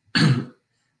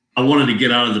to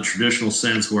get out of the traditional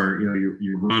sense where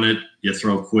you run it, you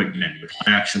throw a quick game, you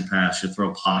play action pass, you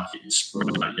throw pocket, you spread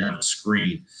it, you have a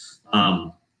screen.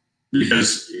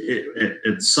 Because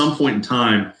at some point in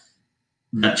time,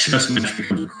 that chess match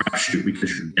becomes a crapshoot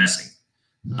because you're guessing.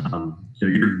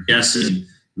 You're guessing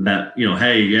that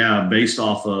based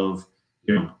off of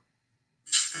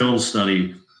film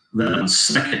study, that on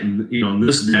second, in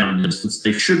this down distance,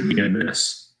 they should be in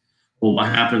this. Well,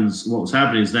 what was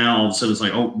happening is now all of a sudden it's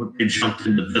like, but they jumped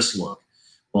into this look.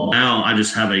 Well, now I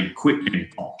just have a quick game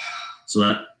call. So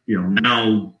that,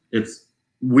 now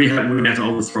we have to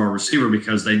overthrow our receiver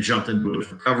because they jumped into it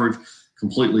for coverage,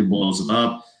 completely blows it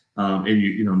up.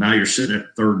 And now you're sitting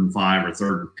at 3rd and 5 or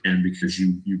 3rd and 10 because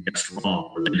you guessed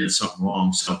wrong or they did something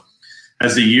wrong. So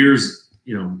as the years,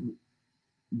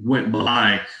 went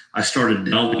by, I started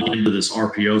delving into this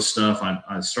RPO stuff.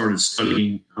 I started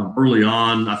studying early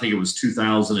on. I think it was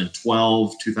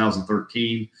 2012,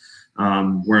 2013,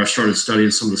 where I started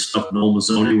studying some of the stuff Noel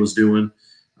Mazzoni was doing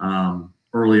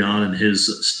early on in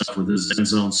his stuff with his end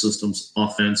zone systems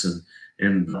offense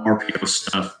and the RPO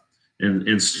stuff,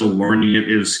 and still learning it.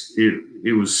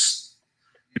 It was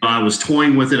I was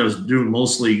toying with it. I was doing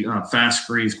mostly fast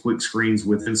screens, quick screens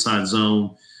with inside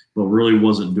zone, but really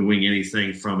wasn't doing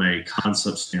anything from a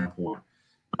concept standpoint.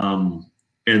 And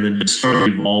then it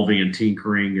started evolving and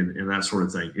tinkering and that sort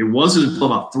of thing. It wasn't until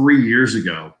about 3 years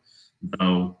ago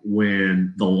though,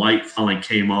 when the light finally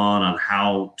came on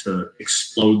how to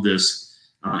explode this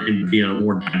into being a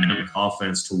more dynamic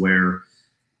offense, to where,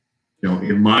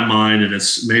 in my mind, and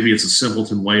it's a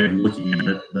simpleton way of looking at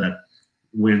it, that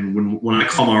when I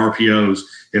call my RPOs,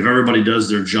 if everybody does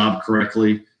their job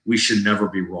correctly, we should never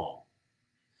be wrong.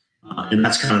 And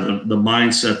that's kind of the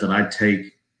mindset that I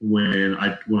take when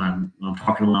I'm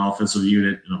talking to my offensive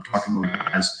unit and I'm talking to my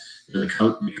guys, the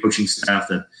coaching staff,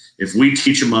 that if we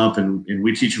teach them up and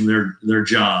we teach them their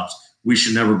jobs, we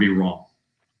should never be wrong.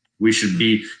 We should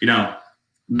be, I'm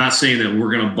not saying that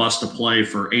we're going to bust a play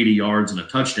for 80 yards and a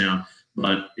touchdown,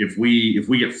 but if we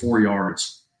get 4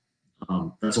 yards,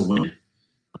 that's a win.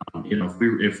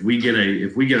 If we get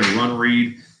a run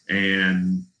read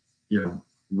and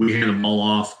we hand the ball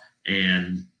off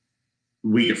and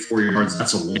we get 4 yards,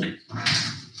 that's a win.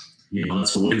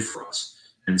 That's a win for us.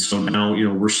 And so now,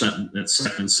 we're setting at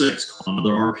 2nd and 6, calling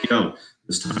another RPO.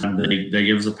 This time they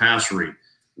give us a pass read.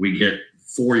 We get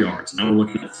 4 yards. Now we're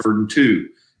looking at 3rd and 2.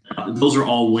 Those are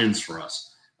all wins for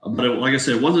us. But like I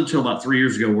said, it wasn't until about 3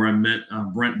 years ago where I met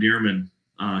Brent Dearman.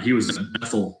 He was at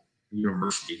Bethel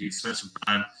University. He spent some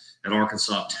time at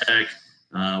Arkansas Tech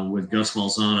with Gus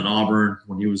Malzahn at Auburn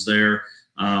when he was there.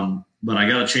 But I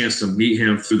got a chance to meet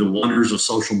him through the wonders of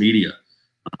social media.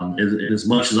 As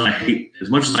much as I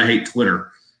hate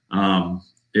Twitter,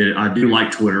 I do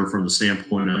like Twitter from the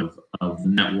standpoint of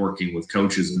networking with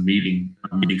coaches and meeting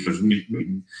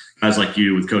guys like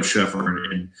you, with Coach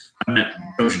Sheffer, and I met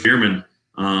Coach Dearman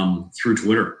through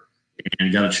Twitter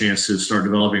and got a chance to start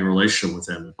developing a relationship with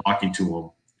him, talking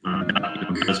to him,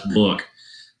 got his book.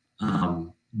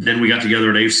 Then we got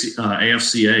together at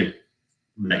AFCA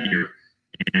that year,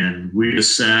 and we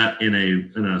just sat in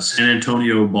a San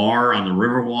Antonio bar on the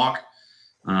Riverwalk,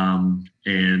 and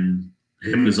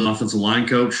him and his offensive line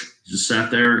coach just sat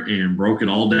there and broke it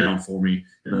all down for me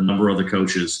and a number of other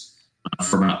coaches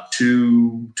for about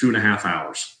 2.5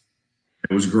 hours.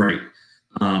 It was great.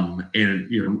 And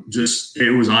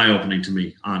it was eye-opening to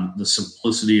me on the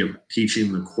simplicity of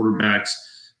teaching the quarterbacks,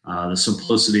 the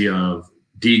simplicity of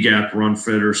D-gap run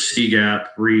fitters,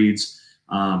 C-gap reads.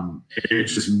 It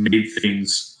just made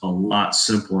things a lot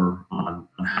simpler on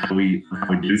how we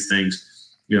do things.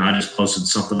 I just posted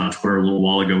something on Twitter a little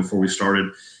while ago before we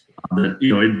started that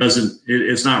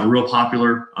it's not real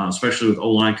popular, especially with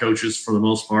O-line coaches for the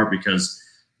most part, because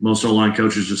most O-line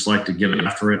coaches just like to get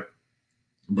after it.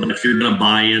 But if you're going to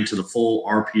buy into the full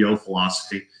RPO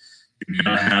philosophy, you've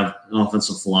got to have an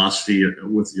offensive philosophy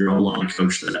with your O-line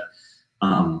coach that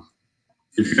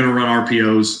if you're going to run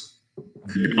RPOs,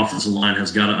 the offensive line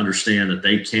has got to understand that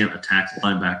they can't attack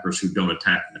linebackers who don't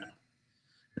attack them.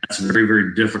 That's very,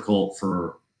 very difficult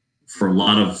for a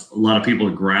lot of people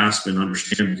to grasp and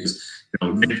understand, because they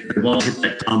want to hit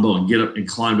that combo and get up and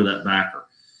climb to that backer.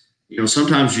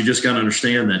 Sometimes you just got to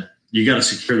understand that you got to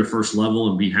secure the first level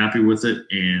and be happy with it,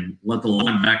 and let the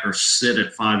linebacker sit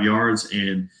at 5 yards.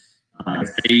 And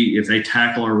if they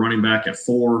tackle our running back at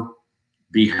 4,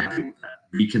 be happy with that.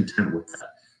 Be content with that,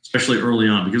 especially early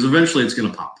on, because eventually it's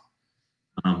going to pop.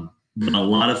 But a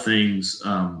lot of times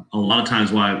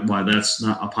why that's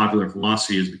not a popular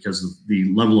philosophy is because of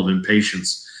the level of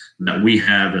impatience that we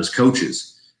have as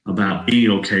coaches about being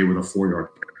okay with a 4-yard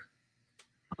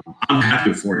carry. I'm happy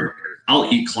with 4-yard carry.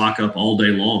 I'll eat clock up all day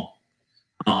long.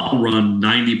 I'll run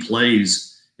 90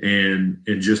 plays and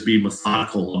just be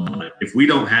methodical about it. If we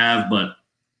don't have but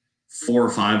 4 or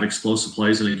 5 explosive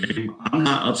plays in a game, I'm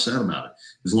not upset about it,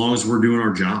 as long as we're doing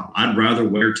our job. I'd rather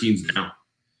wear teams down.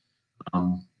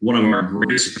 One of our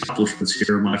greatest accomplishments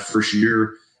here, my first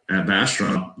year at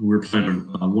Bastrop, we were playing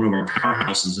one of our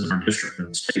powerhouses in our district in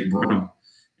the state Bronkhorst,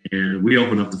 and we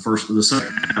opened up the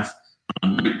second half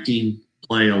on a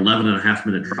 19-play,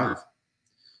 11.5-minute drive.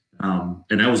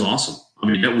 And that was awesome. I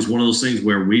mean, that was one of those things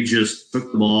where we just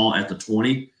took the ball at the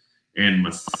 20 and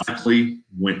methodically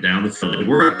went down the field.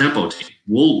 We're a tempo team.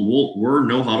 We're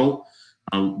no huddle,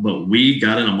 but we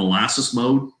got in a molasses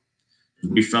mode.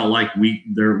 We felt like with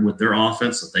their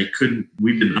offense that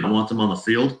we did not want them on the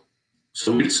field.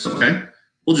 So we said, okay,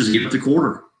 we'll just get the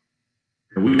quarter.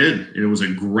 And we did. And it was a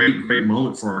great, great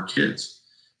moment for our kids.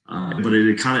 But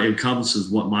it kind of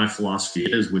encompasses what my philosophy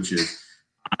is, which is,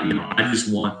 I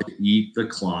just want to eat the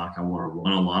clock. I want to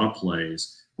run a lot of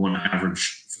plays. I want to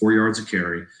average 4 yards a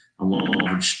carry. I want to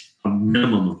average a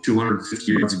minimum of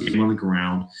 250 yards a game on the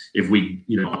ground. I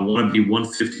want to be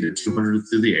 150 to 200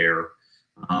 through the air.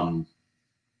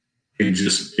 And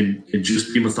just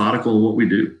be methodical in what we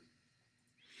do.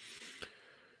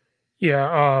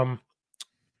 Yeah,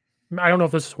 I don't know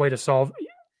if this is a way to solve.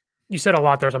 You said a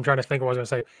lot there, so I'm trying to think of what I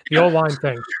was going to say. The O-line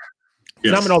thing.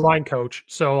 Yes. I'm an O-line coach,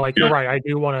 so like you're right. I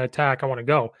do want to attack. I want to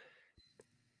go.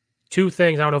 Two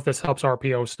things. I don't know if this helps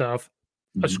RPO stuff.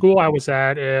 A school I was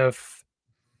at, if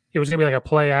it was going to be like a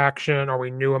play action or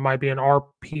we knew it might be an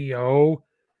RPO,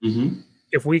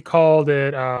 if we called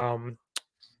it,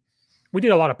 we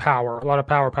did a lot of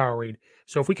power read.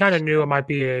 So if we kind of knew it might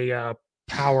be a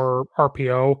power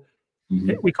RPO,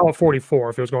 we call it 44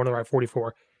 if it was going to the right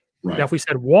 44. Right. Now, if we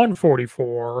said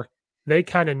 144, they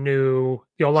kind of knew,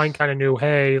 the O-line kind of knew,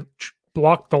 hey,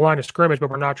 block the line of scrimmage, but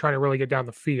we're not trying to really get down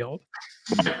the field.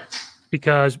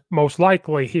 Because most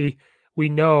likely we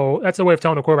know that's a way of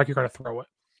telling the quarterback you're going to throw it.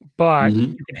 But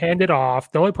you can hand it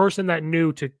off. The only person that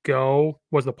knew to go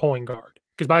was the pulling guard.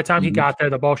 Because by the time he got there,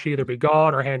 the ball should either be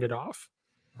gone or handed off.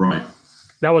 Right.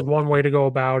 That was one way to go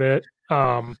about it.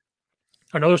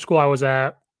 Another school I was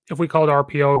at, if we called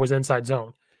RPO, it was inside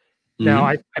zone. Now,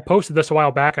 I posted this a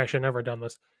while back. I should never have done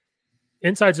this.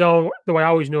 Inside zone, the way I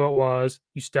always knew it was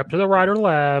you step to the right or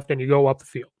left and you go up the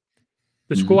field.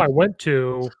 The school I went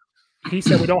to, he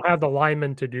said we don't have the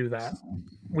linemen to do that.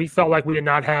 We felt like we did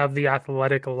not have the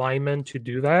athletic linemen to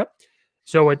do that.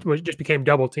 So it just became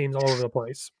double teams all over the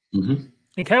place. And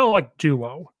kind of like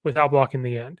duo without blocking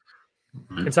the end.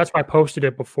 And so that's why I posted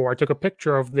it before. I took a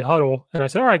picture of the huddle and I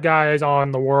said, all right, guys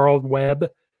on the World Web,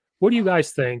 what do you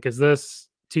guys think? Is this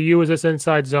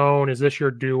inside zone? Is this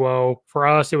your duo? For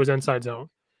us, it was inside zone.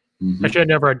 I should have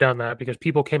never done that because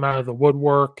people came out of the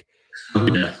woodwork.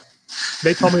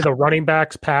 They told me the running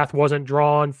back's path wasn't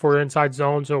drawn for inside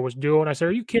zone, so it was duo. And I said,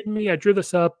 are you kidding me? I drew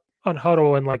this up on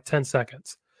huddle in like 10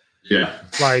 seconds. Yeah.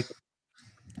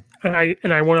 And I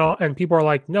went on, and people are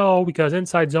like, no, because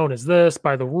inside zone is this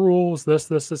by the rules, this,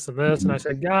 and this. And I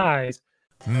said, guys.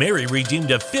 Mary redeemed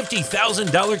a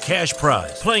 $50,000 cash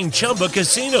prize playing Chumba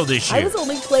Casino this year. I was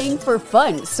only playing for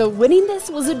fun, so winning this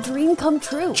was a dream come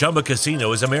true. Chumba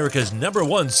Casino is America's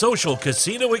 #1 social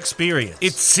casino experience.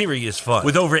 It's serious fun.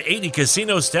 With over 80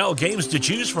 casino-style games to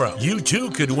choose from, you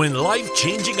too could win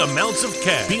life-changing amounts of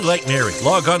cash. Be like Mary.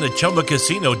 Log on to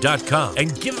ChumbaCasino.com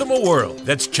and give them a whirl.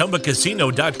 That's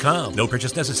ChumbaCasino.com. No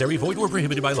purchase necessary. Void or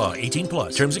prohibited by law.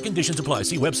 18+. Terms and conditions apply.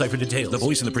 See website for details. The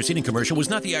voice in the preceding commercial was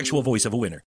not the actual voice of a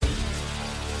winner.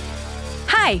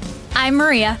 Hi, I'm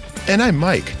Maria. And I'm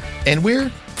Mike. And we're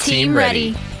Team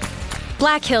Ready.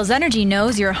 Black Hills Energy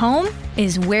knows your home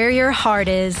is where your heart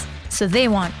is, so they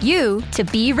want you to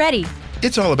be ready.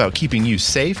 It's all about keeping you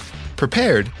safe,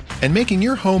 prepared, and making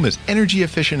your home as energy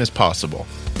efficient as possible.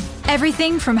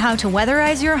 Everything from how to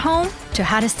weatherize your home to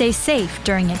how to stay safe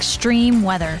during extreme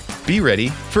weather. Be ready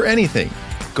for anything.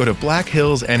 Go to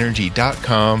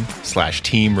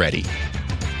blackhillsenergy.com/Team Ready.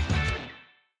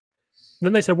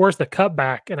 Then they said, where's the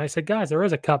cutback? And I said, guys, there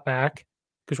is a cutback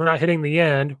because we're not hitting the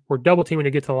end. We're double teaming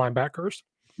to get to the linebackers.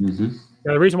 Now,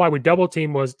 the reason why we double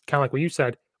team was kind of like what you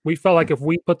said. We felt like if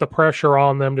we put the pressure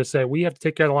on them to say, we have to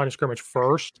take care of the line of scrimmage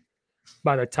first,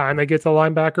 by the time they get to the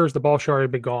linebackers, the ball should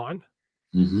already be gone.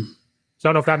 So I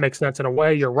don't know if that makes sense. In a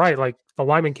way, you're right. Like the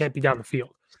lineman can't be down the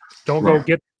field. Don't go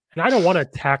get, and I don't want to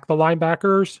attack the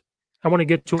linebackers. I want to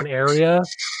get to an area.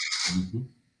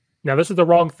 Now, this is the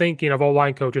wrong thinking of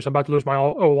O-line coaches. I'm about to lose my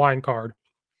O-line card.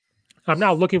 I'm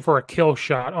now looking for a kill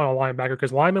shot on a linebacker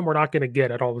because linemen, we're not going to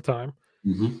get it all the time,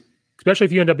 especially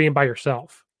if you end up being by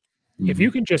yourself. If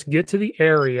you can just get to the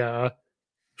area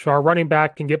so our running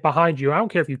back can get behind you, I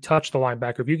don't care if you touch the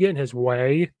linebacker. If you get in his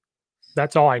way,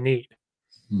 that's all I need.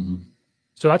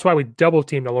 So that's why we double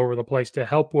teamed all over the place to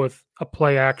help with a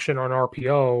play action on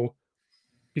RPO,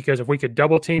 because if we could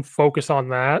double team, focus on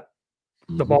that,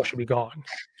 the ball should be gone.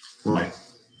 Right.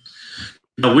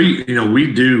 We don't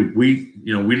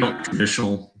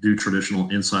do traditional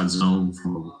inside zone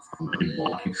from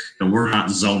blocking. We're not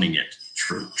zoning it,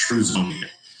 true zoning it.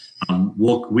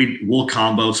 We'll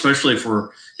combo, especially if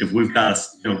we've got,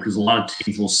 because a lot of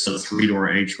teams will set a 3-door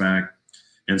H-back,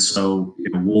 and so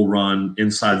we'll run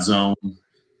inside zone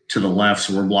to the left,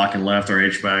 so we're blocking left. Our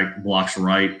H-back blocks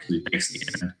right because he makes the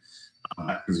end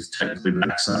because he's technically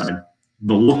backside.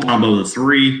 But we'll combo the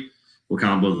 3. We'll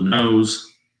combo the nose.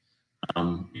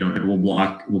 And we'll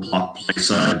block play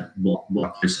side, block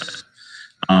play side.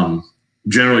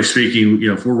 Generally speaking,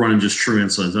 if we're running just true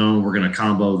inside zone, we're going to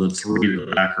combo the 3 to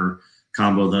the backer,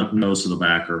 combo the nose to the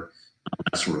backer,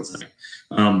 that sort of thing.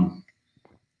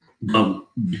 But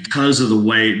because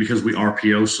we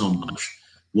RPO so much,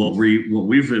 what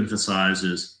we've emphasized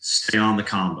is stay on the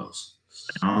combos.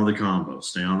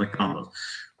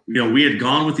 We had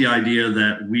gone with the idea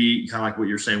that we, kind of like what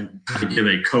you're saying, to give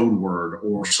a code word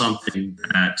or something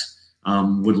that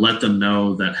would let them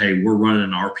know that, hey, we're running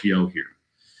an RPO here.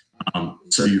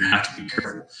 So you have to be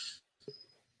careful.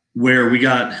 where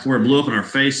it blew up in our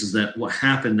face is that what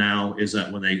happened now is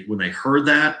that when they heard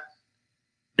that,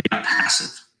 they got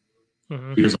passive.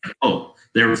 Because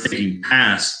they were thinking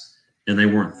pass and they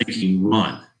weren't thinking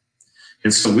run.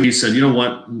 And so we said, you know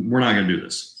what, we're not going to do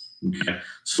this. Okay.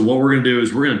 So what we're going to do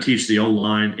is we're going to teach the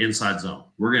O-line inside zone.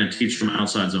 We're going to teach them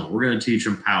outside zone. We're going to teach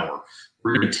them power.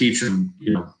 We're going to teach them,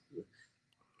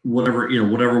 whatever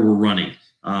we're running.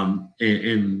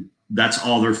 And that's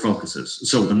all their focus is.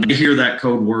 So when they hear that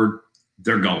code word,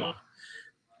 they're going.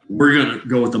 We're going to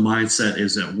go with the mindset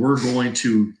is that we're going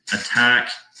to attack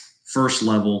first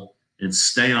level and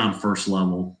stay on first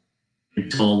level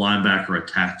until a linebacker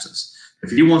attacks us.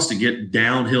 If he wants to get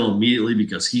downhill immediately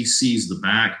because he sees the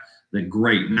back, then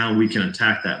great. Now we can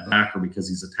attack that backer because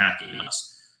he's attacking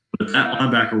us. But if that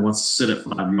linebacker wants to sit at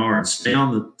 5 yards, stay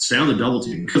on the double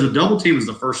team, because the double team is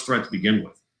the first threat to begin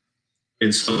with.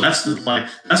 And so that's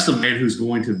the man who's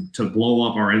going to blow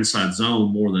up our inside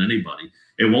zone more than anybody.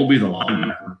 It won't be the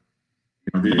linebacker.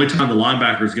 The only time the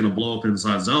linebacker is going to blow up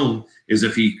inside zone is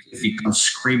if he comes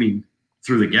screaming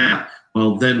through the gap.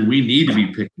 Well, then we need to be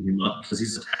picking him up because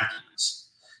he's attacking us.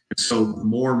 And so the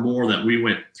more and more that we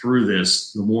went through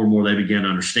this, the more and more they began to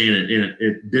understand it.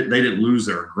 And they didn't lose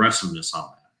their aggressiveness on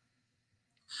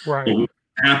that. Right. What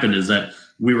happened is that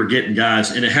we were getting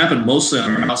guys, and it happened mostly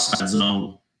on our outside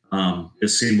zone. It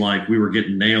seemed like we were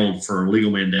getting nailed for a legal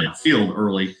man downfield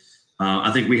early.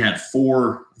 I think we had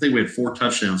four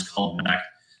touchdowns called back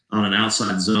on an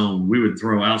outside zone. We would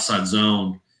throw outside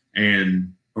zone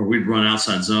or we'd run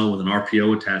outside zone with an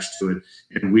RPO attached to it,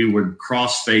 and we would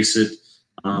cross face it,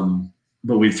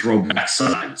 but we'd throw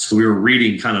backside. So we were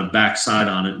reading kind of backside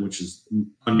on it, which is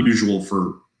unusual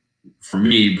for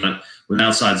me, but with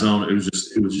outside zone, it was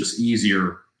just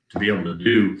easier to be able to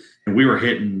do. And we were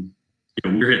hitting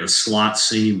a slot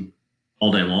seam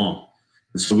all day long.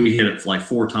 And so we hit it like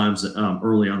 4 times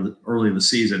early in the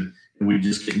season, and we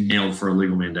just get nailed for a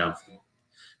legal man downfield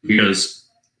because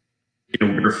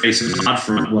we're facing odd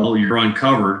front. Well, you're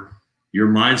uncovered. Your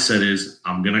mindset is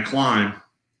I'm going to climb,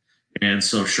 and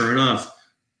so sure enough,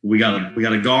 we got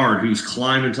a guard who's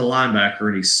climbing to linebacker,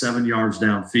 and he's 7 yards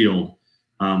downfield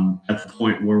at the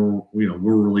point where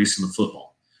we're releasing the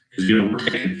football because we're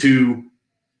taking two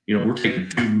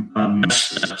mesh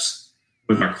steps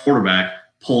with our quarterback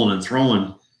pulling and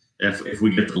throwing. If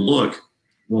we get the look,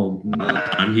 well, by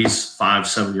that time he's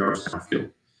 5-7 yards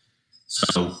downfield.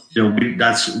 So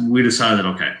we decided,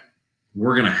 okay,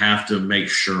 we're going to have to make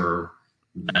sure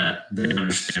that they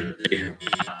understand that they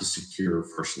have to secure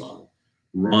first level,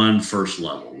 run first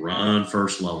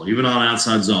level, even on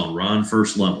outside zone, run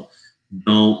first level.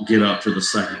 Don't get up to the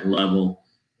second level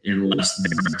unless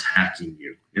they're attacking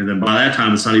you. And then by that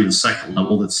time, it's not even second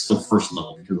level; that's still first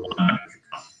level because the linebackers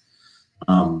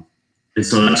are coming. And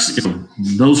so that's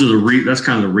that's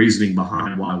kind of the reasoning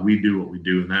behind why we do what we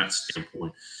do in that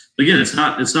standpoint. But again, it's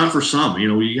not for some.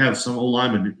 You have some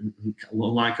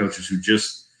line coaches who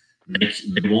just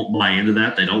they won't buy into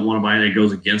that. They don't want to buy it. It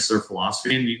goes against their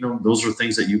philosophy, and those are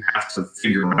things that you have to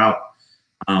figure out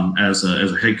as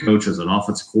a head coach, as an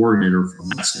offensive coordinator, from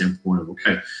that standpoint of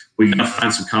okay, we got to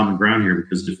find some common ground here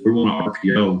because if we want to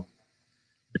RPO,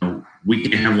 we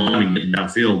can't have linemen getting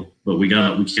downfield, but we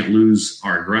can't lose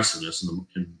our aggressiveness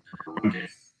in our run game.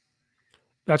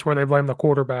 That's where they blame the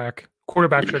quarterback.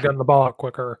 Quarterbacks should have gotten the ball out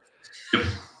quicker. Yep.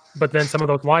 But then some of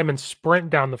those linemen sprint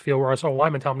down the field, where I saw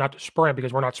linemen tell them not to sprint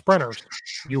because we're not sprinters.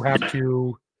 You have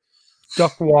to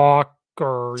duck walk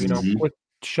or quick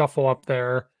shuffle up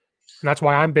there. And that's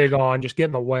why I'm big on just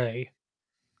getting away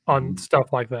on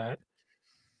stuff like that.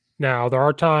 Now, there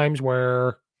are times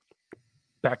where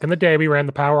back in the day, we ran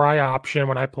the power eye option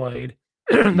when I played.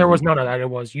 There was none of that. It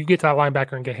was you get to that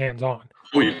linebacker and get hands on.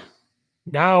 Oh, yeah.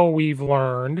 Now we've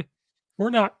learned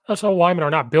us linemen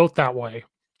are not built that way.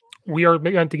 We are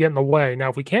meant to get in the way. Now,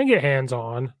 if we can get hands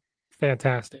on,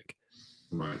 fantastic.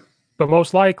 Right. But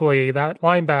most likely that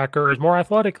linebacker is more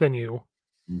athletic than you.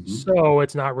 So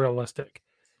it's not realistic.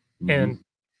 And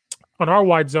on our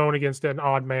wide zone against an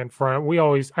odd man front,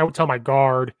 I would tell my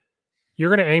guard,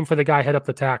 you're going to aim for the guy head up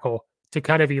the tackle to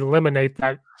kind of eliminate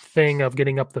that thing of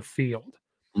getting up the field.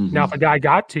 Now, if a guy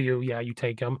got to you, you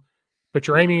take him. But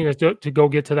your aiming is to go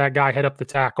get to that guy head up the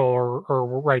tackle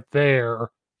or right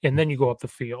there, and then you go up the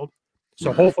field.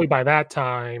 So hopefully by that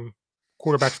time,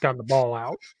 quarterback's gotten the ball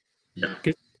out. Yeah.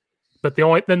 But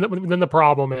then the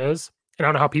problem is, and I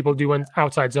don't know how people do in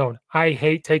outside zone. I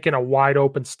hate taking a wide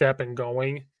open step and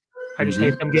going. I just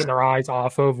hate them getting their eyes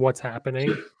off of what's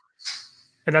happening.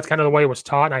 And that's kind of the way it was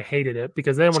taught, and I hated it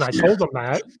because then when I told them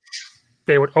that,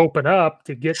 they would open up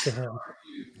to get to him.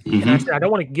 And I said, I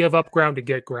don't want to give up ground to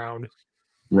get ground.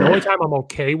 The only time I'm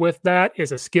okay with that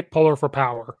is a skip puller for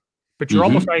power. But you're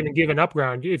almost not even giving up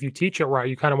ground. If you teach it right,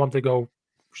 you kind of want to go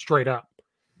straight up.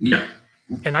 Yeah.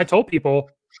 And I told people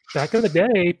back in the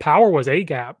day, power was A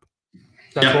gap.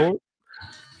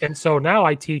 And so now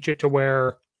I teach it to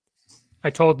where I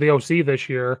told the OC this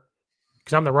year,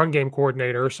 because I'm the run game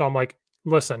coordinator. So I'm like,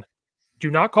 listen,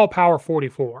 do not call power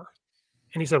 44.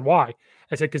 And he said, why?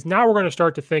 I said, because now we're going to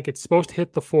start to think it's supposed to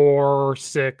hit the 4,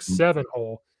 6, 7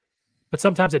 hole. But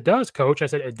sometimes it does, coach. I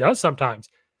said, it does sometimes.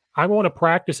 I want to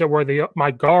practice it where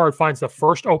my guard finds the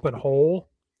first open hole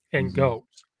and goes.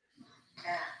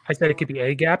 I said it could be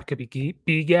A gap, it could be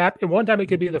B gap, and one time it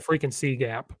could be the freaking C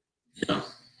gap. Yeah.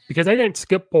 Because they didn't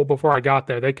skip pull before I got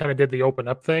there. They kind of did the open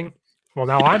up thing. Well,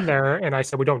 now I'm there, and I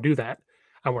said, we don't do that.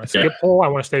 I want to skip pull. I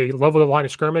want to stay level the line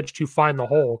of scrimmage to find the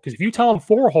hole. Because if you tell them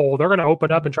 4 hole, they're going to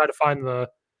open up and try to find the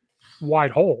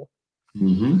wide hole.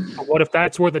 But what if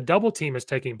that's where the double team is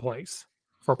taking place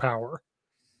for power?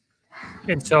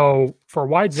 And so for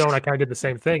wide zone, I kind of did the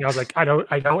same thing. I was like,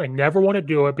 I never want to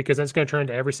do it because it's going to turn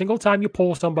into every single time you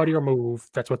pull somebody or move,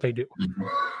 that's what they do.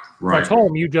 Right. So I told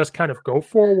them, you just kind of go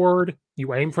forward,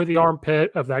 you aim for the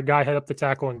armpit of that guy, head up the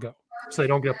tackle and go, so they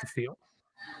don't get up the field.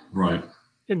 Right.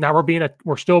 And now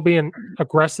we're still being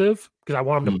aggressive because I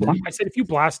want them to. I said, if you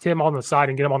blast him on the side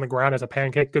and get him on the ground as a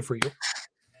pancake, good for you.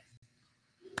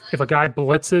 If a guy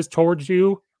blitzes towards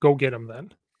you, go get him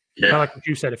then. Yeah. Kind of like what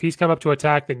you said. If he's come up to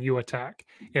attack, then you attack.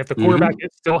 And if the quarterback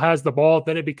still has the ball,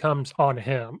 then it becomes on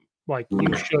him. Like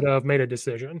you should have made a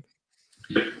decision.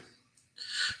 Yeah,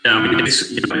 I mean, it's,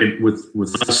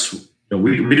 with us,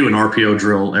 we do an RPO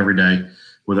drill every day,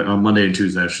 on Monday and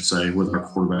Tuesday, I should say, with our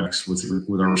quarterbacks,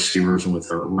 with our receivers, and with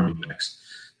our running backs.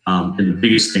 And the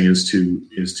biggest thing is to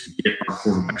get our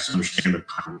quarterbacks to understand the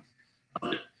timing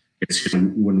of it. It's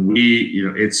when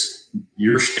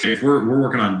if we're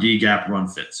working on D gap run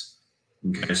fits.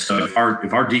 Okay, so if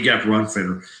our D gap run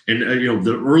fitter, and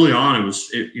early on it was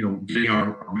getting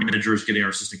our managers, getting our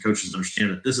assistant coaches to understand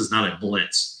that this is not a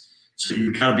blitz. So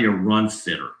you've got to be a run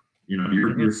fitter.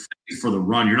 You're fitting for the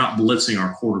run. You're not blitzing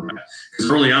our quarterback.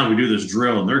 Because early on we do this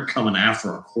drill and they're coming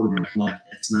after our quarterback. I'm like,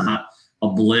 it's not a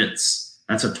blitz.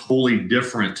 That's a totally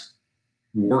different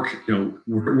work.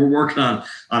 We're working on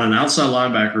an outside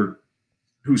linebacker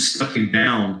who's stepping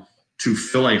down to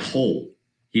fill a hole.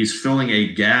 He's filling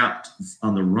a gap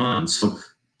on the run. So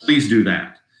please do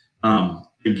that. And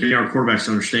getting our quarterbacks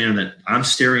to understand that I'm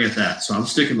staring at that. So I'm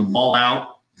sticking the ball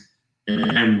out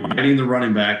and riding the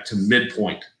running back to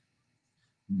midpoint.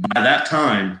 By that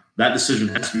time, that decision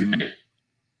has to be made.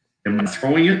 Am I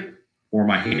throwing it or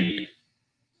am I handing it?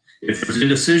 If there's a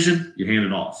decision, you hand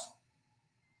it off.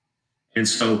 And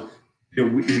so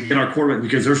we get our quarterback,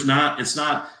 because it's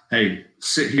not, hey,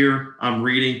 sit here, I'm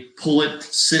reading, pull it,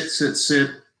 sit,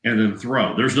 and then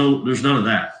throw. There's none of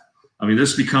that. I mean,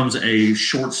 this becomes a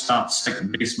shortstop,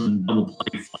 second baseman, double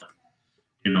play flip,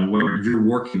 where you're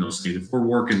working those things. If we're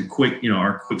working quick,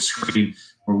 our quick screen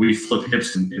where we flip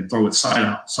hips and throw it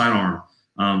sidearm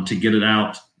to get it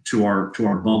out to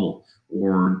our bubble,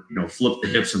 or, flip the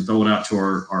hips and throw it out to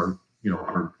our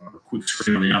quick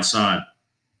screen on the outside,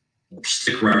 or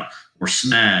stick route, or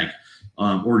snag,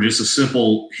 or just a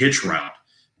simple hitch route.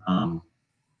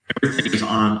 Everything is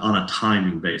on a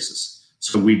timing basis.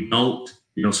 So we don't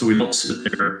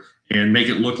sit there and make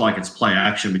it look like it's play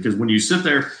action, because when you sit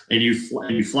there and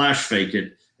you flash fake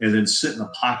it and then sit in the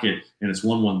pocket and it's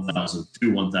 1,000,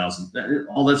 2,000,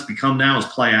 all that's become now is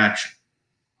play action.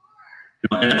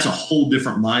 And that's a whole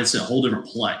different mindset, a whole different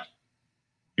play.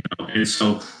 And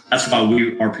so that's why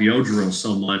we RPO drill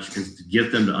so much, is to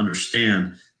get them to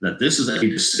understand that this is a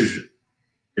decision.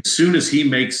 As soon as he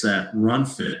makes that run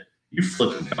fit, you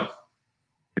flip and go.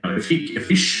 If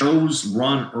he shows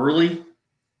run early,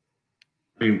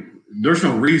 I mean, there's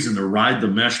no reason to ride the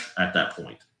mesh at that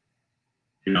point.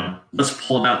 Let's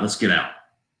pull it out, let's get out.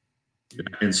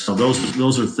 And so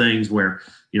those are things where,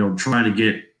 trying to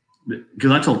get,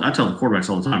 because I tell the quarterbacks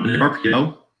all the time, in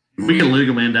RPO, if we get a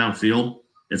legal man downfield,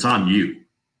 it's on you.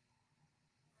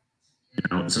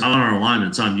 It's not on our line,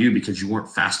 it's on you because you weren't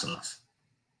fast enough.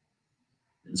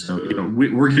 And so,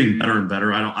 we're getting better and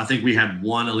better. I think we had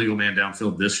one illegal man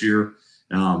downfield this year.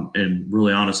 And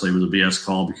really, honestly, it was a BS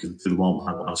call because we threw the ball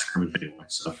behind the line of scrimmage anyway.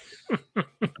 So it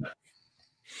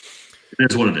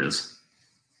is what it is.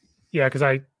 Yeah, because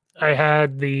I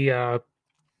had the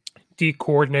D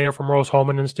coordinator from Rose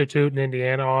Holman Institute in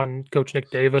Indiana on, Coach Nick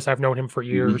Davis. I've known him for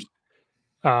years.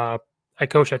 I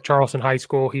coached at Charleston High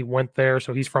School. He went there,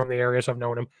 so he's from the area, so I've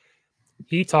known him.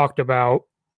 He talked about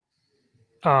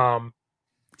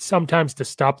sometimes to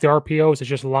stop the RPOs is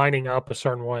just lining up a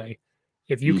certain way.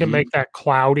 If you can make that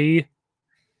cloudy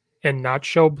and not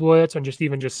show blitz and just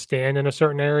stand in a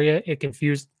certain area, it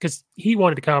confused because he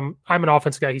wanted to come. I'm an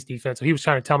offense guy, he's defense, so he was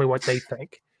trying to tell me what they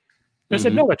think. And I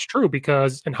said, no, that's true,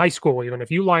 because in high school, even if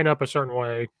you line up a certain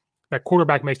way, that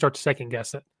quarterback may start to second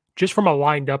guess it just from a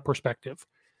lined up perspective.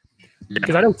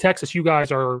 Because I know Texas, you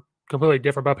guys are completely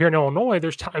different, but up here in Illinois,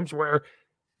 there's times where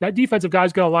that defensive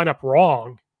guy's going to line up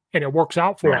wrong and it works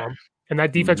out for him. And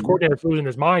that defense coordinator's losing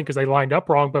his mind because they lined up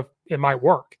wrong, but it might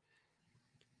work.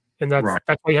 And that's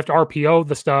why you have to RPO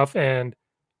the stuff and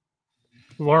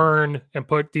learn and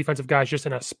put defensive guys just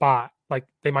in a spot. Like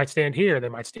they might stand here, they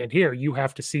might stand here. You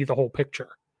have to see the whole picture.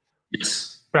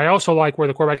 Yes. But I also like where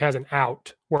the quarterback has an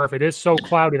out, where if it is so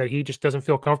cloudy that he just doesn't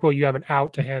feel comfortable, you have an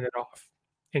out to hand it off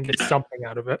and get something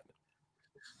out of it.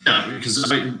 Yeah,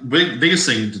 because biggest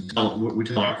thing we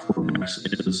tell our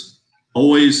quarterbacks is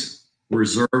always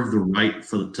reserve the right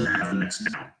to have the next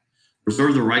down.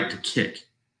 Reserve the right to kick.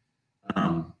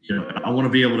 I want to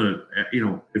be able to,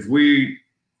 if we,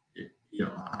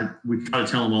 we try to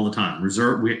tell them all the time,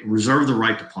 reserve the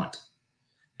right to punt.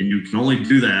 And you can only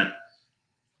do that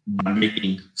by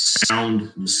making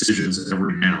sound decisions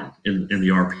every down in the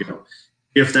RPO.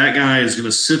 If that guy is going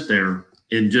to sit there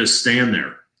and just stand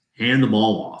there, hand the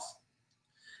ball off.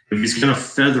 If he's going to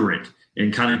feather it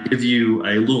and kind of give you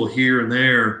a little here and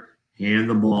there, hand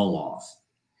the ball off.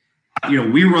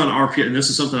 We run RPO, and this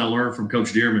is something I learned from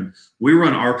Coach Dearman. We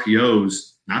run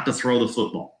RPOs not to throw the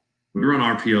football. We run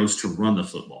RPOs to run the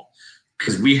football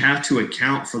because we have to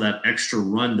account for that extra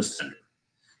run defender.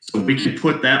 So we can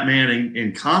put that man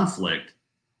in conflict,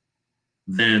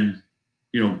 then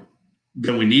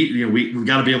we need, we've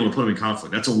got to be able to put him in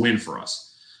conflict. That's a win for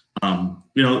us. And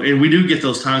we do get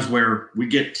those times where we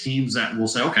get teams that will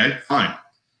say, okay, fine.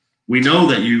 We know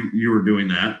that you were doing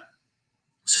that.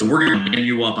 So we're going to man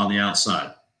you up on the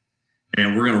outside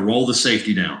and we're going to roll the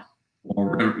safety down,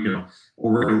 or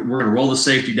we're going to roll the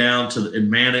safety down and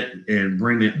man it and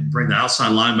bring the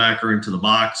outside linebacker into the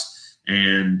box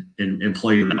and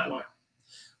play it that way.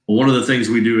 Well, one of the things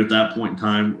we do at that point in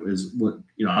time is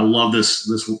I love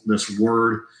this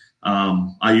word.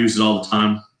 I use it all the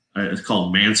time. It's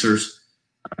called mansers.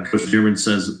 Coach Dearman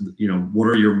says, what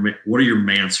are your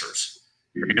mansers?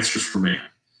 Your answers for man.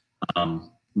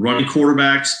 Running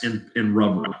quarterbacks and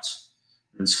rub routes.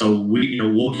 And so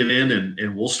we'll get in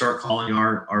and we'll start calling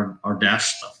our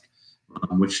dash stuff,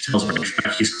 which tells us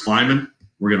track he's climbing.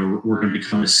 We're gonna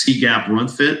become a C gap run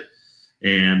fit,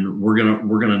 and we're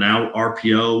gonna now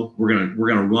RPO. We're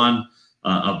gonna run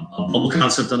a bubble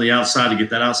concept on the outside to get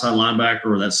that outside linebacker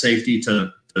or that safety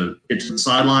to get to the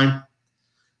sideline.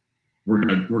 We're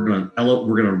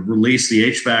gonna release the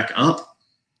H-back up.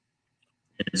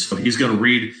 And so he's going to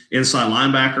read inside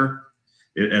linebacker.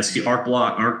 As he arc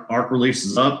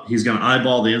releases up, he's going to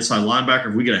eyeball the inside linebacker.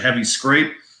 If we get a heavy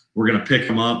scrape, we're going to pick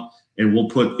him up, and we'll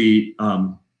put the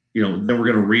then we're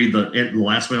going to read the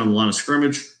last man on the line of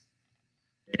scrimmage,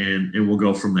 and we'll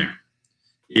go from there.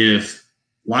 If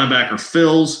linebacker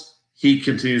fills, he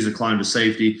continues to climb to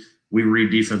safety. We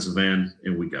read defensive end,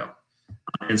 and we go.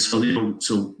 And so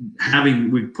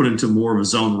we put into more of a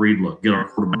zone read look, get our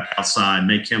quarterback outside,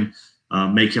 make him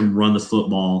run the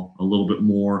football a little bit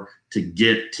more to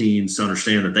get teams to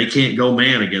understand that they can't go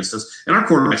man against us. And our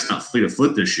quarterback's not fleet of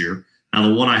foot this year. Now,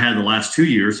 the one I had the last 2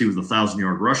 years, he was a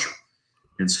 1,000-yard rusher.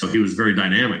 And so he was very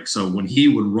dynamic. So when he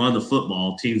would run the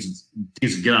football, teams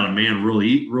would get out of man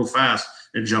real fast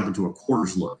and jump into a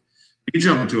quarters look. If you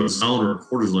jump into a zone or a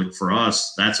quarters look, for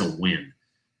us, that's a win.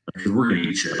 Because we're going to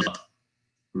eat you up.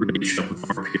 We're going to eat you up with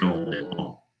RPO all day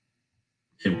long.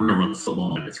 And we're going to run the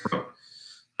football in your throat.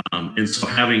 And so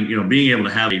being able to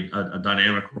have a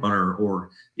dynamic runner, or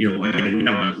we had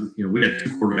two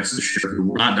quarterbacks this year who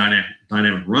were not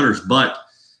dynamic runners, but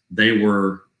they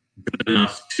were good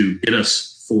enough to get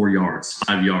us 4 yards,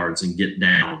 5 yards, and get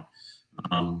down,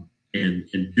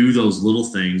 and do those little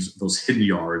things, those hidden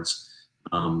yards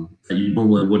that you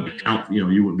normally wouldn't account. You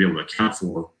wouldn't be able to account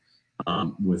for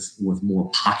with more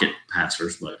pocket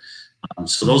passers. But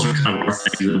so those are kind of our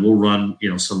things that we'll run.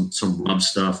 Some rub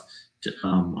stuff.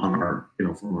 On our,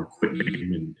 from our quick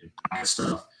game and pocket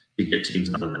stuff to get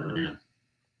teams out of that man.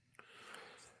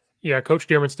 Yeah, Coach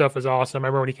Dearman stuff is awesome. I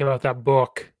remember when he came out with that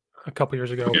book a couple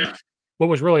years ago. Yeah. What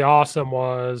was really awesome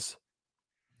was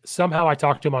somehow I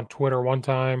talked to him on Twitter one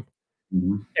time,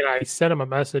 and I sent him a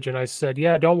message and I said,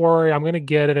 "Yeah, don't worry, I'm going to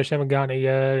get it. I just haven't gotten it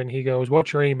yet." And he goes,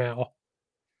 "What's your email?"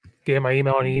 Gave him my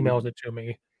email and he emails it to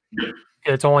me. Yep.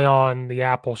 It's only on the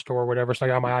Apple store or whatever, so I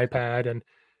got my iPad and.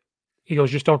 He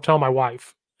goes, "Just don't tell my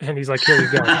wife." And he's like, "Here you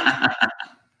go."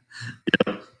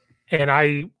 Yep. And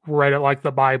I read it like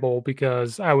the Bible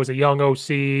because I was a young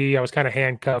OC. I was kind of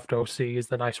handcuffed OC is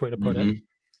the nice way to put it.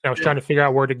 And I was trying to figure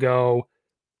out where to go,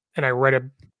 and I read it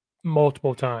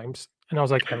multiple times, and I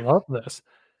was like, I love this.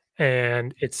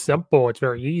 And it's simple, it's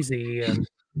very easy, and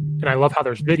I love how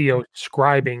there's videos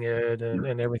describing it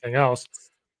and everything else.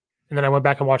 And then I went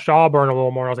back and watched Auburn a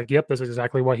little more. And I was like, yep, this is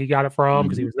exactly what he got it from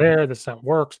because he was there. This is how it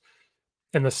works.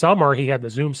 In the summer, he had the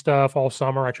Zoom stuff all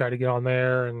summer. I tried to get on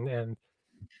there, and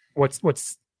what's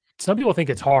some people think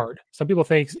it's hard. Some people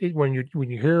think when you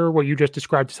hear what you just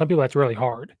described, some people that's really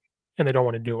hard and they don't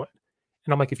want to do it.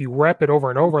 And I'm like, if you rep it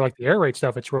over and over like the air raid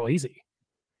stuff, it's real easy.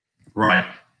 Right.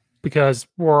 Because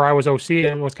where I was OC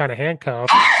and was kind of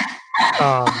handcuffed,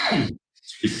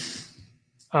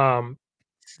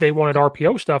 they wanted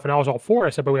RPO stuff, and I was all for it.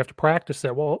 I said, but we have to practice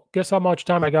it. Well, guess how much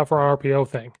time I got for our RPO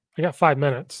thing? I got 5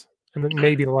 minutes, and then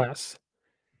maybe less.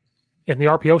 And the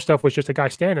RPO stuff was just a guy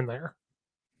standing there.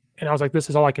 And I was like, this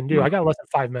is all I can do. I got less than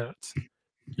 5 minutes.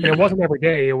 And it wasn't every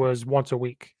day. It was once a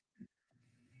week.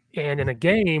 And in a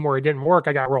game where it didn't work,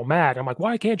 I got real mad. I'm like,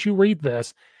 why can't you read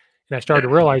this? And I started to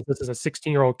realize this is a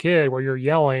 16-year-old kid where you're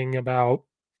yelling about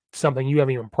something you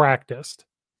haven't even practiced.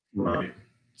 Right.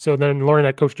 So then learning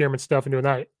that Coach Jeremy stuff and doing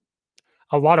that,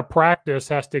 a lot of practice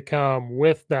has to come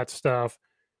with that stuff.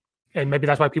 And maybe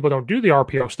that's why people don't do the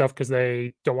RPO stuff because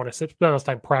they don't want to spend less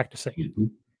time practicing. Mm-hmm.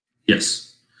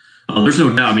 Yes. There's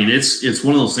no doubt. I mean, it's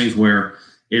one of those things where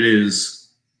it's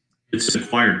an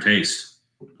acquired taste.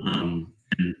 And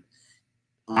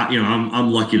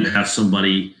I'm lucky to have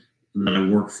somebody that I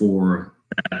work for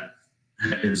that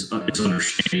is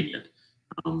understanding it,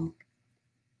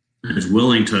 is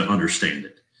willing to understand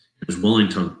it, is willing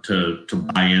to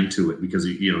buy into it because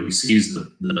he sees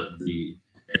the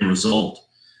end result.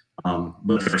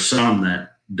 But there are some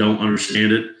that don't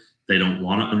understand it. They don't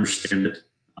want to understand it.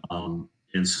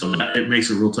 And so it makes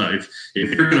it real tough.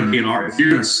 If you're going to be if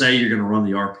you're going to say you're going to run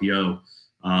the RPO,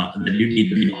 then you need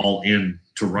to be all in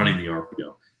to running the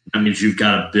RPO. That means you've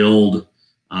got to build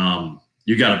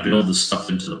the stuff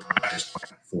into the practice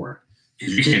plan for it.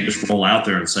 Because you can't just roll out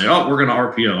there and say, oh, we're going to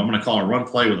RPO. I'm going to call a run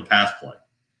play with a pass play.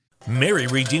 Mary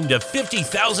redeemed a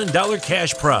 $50,000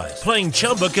 cash prize playing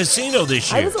Chumba Casino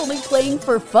this year. I was only playing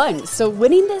for fun, so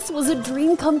winning this was a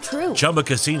dream come true. Chumba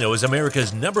Casino is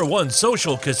America's #1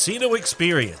 social casino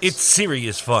experience. It's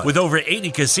serious fun. With over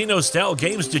 80 casino-style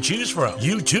games to choose from,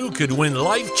 you too could win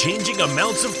life-changing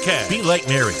amounts of cash. Be like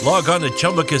Mary. Log on to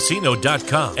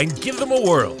ChumbaCasino.com and give them a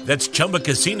whirl. That's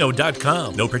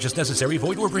ChumbaCasino.com. No purchase necessary.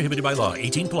 Void where prohibited by law.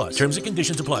 18+. Terms and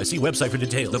conditions apply. See website for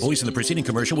details. The voice in the preceding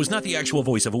commercial was not the actual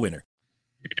voice of a winner.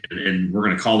 And we're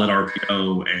going to call that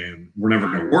RPO, and we're never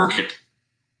going to work it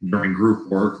during group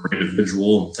work or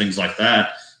individual and things like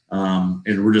that.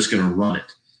 And we're just going to run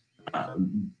it.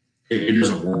 It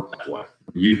doesn't work that way.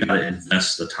 You've got to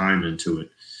invest the time into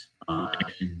it.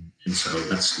 And so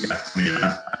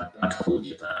I totally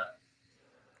get that.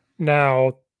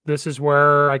 Now, this is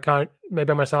where maybe I'm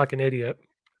going to sound like an idiot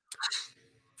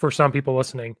for some people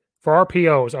listening. For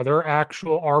RPOs, are there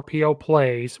actual RPO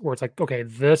plays where it's like, okay,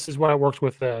 this is what it works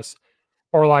with this?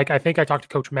 Or like, I think I talked to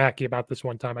Coach Mackey about this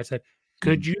one time. I said,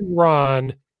 could you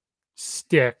run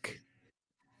stick,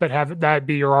 but have that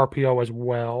be your RPO as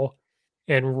well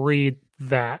and read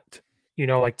that?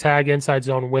 Like tag inside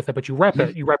zone with it, but you rep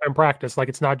it. You rep it in practice. Like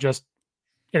it's not just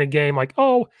in a game like,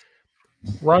 oh,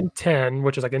 run 10,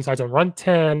 which is like inside zone, run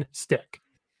 10, stick.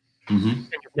 Mm-hmm.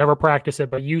 And you've never practiced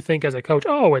it, but you think as a coach,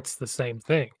 oh, it's the same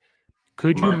thing.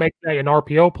 Could you make that an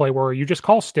RPO play where you just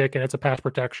call stick and it's a pass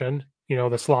protection,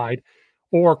 the slide?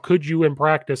 Or could you in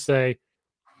practice say,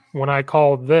 when I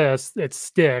call this, it's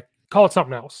stick, call it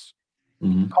something else.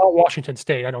 Mm-hmm. Call it Washington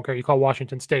State. I don't care. You call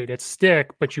Washington State. It's stick,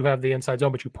 but you have the inside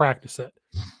zone, but you practice it.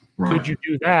 Right. Could you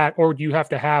do that? Or do you have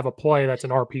to have a play that's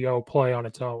an RPO play on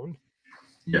its own?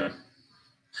 Yeah.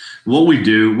 What we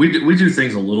do, we do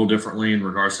things a little differently in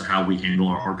regards to how we handle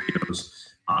our RPOs.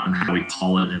 And how we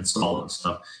call it and install it and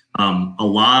stuff. A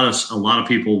lot of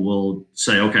people will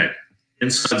say, okay,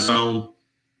 inside zone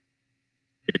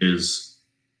is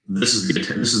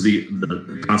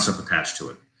the concept attached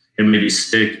to it. It may be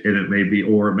stick and it may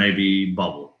be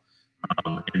bubble.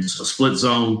 And so split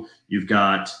zone, you've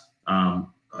got a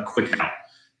quick out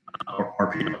or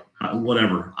RPO,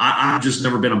 whatever. I've just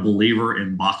never been a believer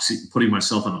in putting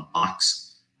myself in a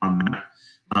box on that.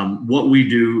 What we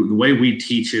do, the way we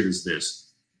teach it is this.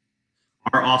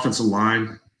 Our offensive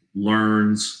line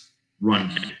learns run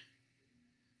game.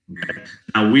 Okay.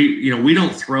 Now we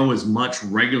don't throw as much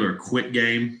regular quick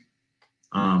game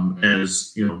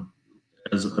as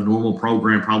a normal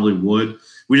program probably would.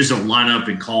 We just don't line up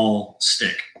and call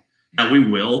stick. Now we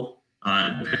will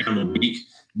depending on the week,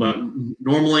 but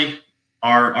normally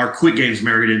our quick game's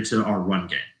married into our run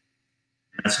game.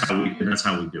 That's how we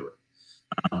do it.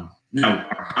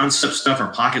 Our concept stuff,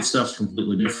 our pocket stuff is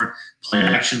completely different. Play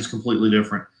action's completely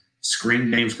different.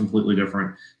 Screen game's completely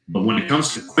different. But when it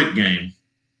comes to quick game,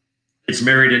 it's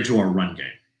married into our run game.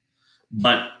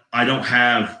 But I don't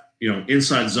have,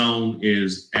 inside zone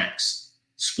is X,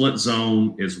 split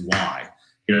zone is Y.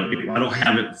 I don't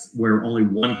have it where only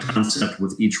one concept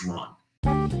with each run.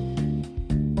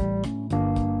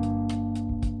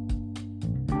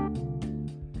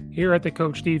 Here at the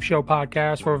Coach Steve Show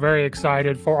podcast, we're very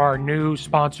excited for our new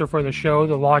sponsor for the show,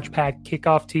 the Launchpad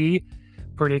Kickoff Tee.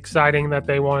 Pretty exciting that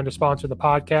they wanted to sponsor the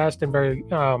podcast, and very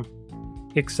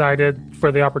excited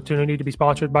for the opportunity to be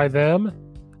sponsored by them.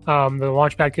 The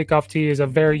Launchpad Kickoff Tee is a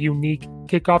very unique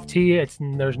kickoff tee.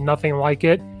 There's nothing like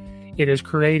it. It is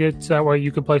created so that way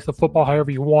you can place the football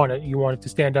however you want it. You want it to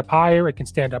stand up higher, it can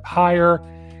stand up higher.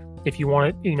 If you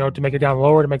want it, to make it down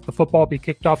lower to make the football be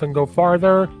kicked off and go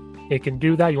farther, it can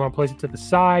do that. You want to place it to the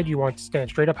side, you want it to stand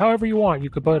straight up, however you want. You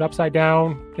could put it upside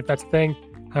down if that's a thing.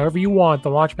 However you want, the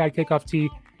Launchpad Kickoff Tee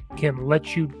can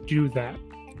let you do that.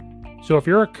 So if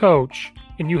you're a coach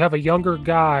and you have a younger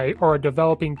guy or a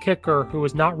developing kicker who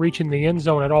is not reaching the end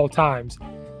zone at all times,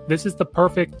 this is the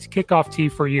perfect kickoff tee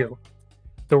for you.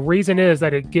 The reason is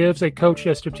that it gives a coach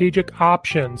strategic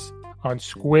options on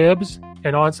squibs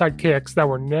and onside kicks that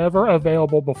were never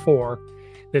available before.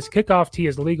 This kickoff tee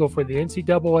is legal for the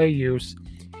NCAA use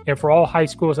and for all high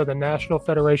schools of the National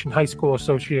Federation High School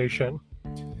Association.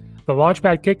 The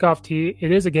Launchpad Kickoff Tee,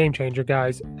 it is a game changer,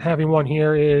 guys. Having one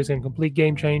here is a complete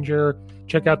game changer.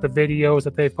 Check out the videos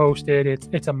that they've posted.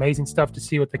 It's amazing stuff to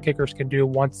see what the kickers can do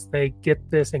once they get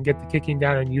this and get the kicking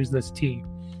down and use this tee.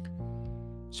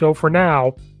 So for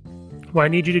now, what I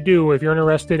need you to do, if you're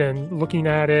interested in looking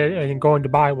at it and going to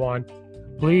buy one,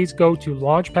 please go to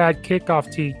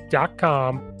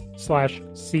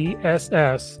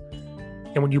launchpadkickoff.com/CSS.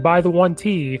 And when you buy the one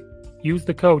tee, use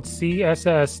the code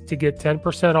CSS to get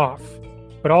 10% off.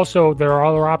 But also, there are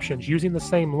other options using the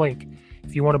same link.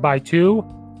 If you want to buy two,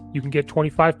 you can get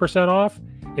 25% off.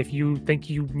 If you think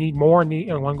you need more and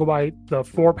want to go buy the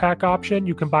 4-pack option,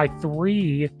 you can buy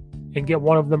 3 and get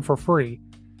one of them for free.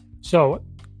 So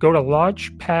go to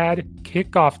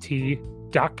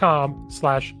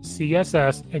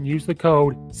launchpadkickoff.com/CSS and use the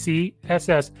code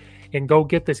CSS and go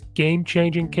get this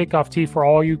game-changing kickoff tee for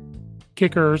all you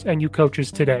kickers and you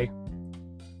coaches today.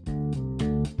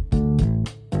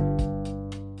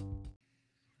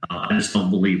 I just don't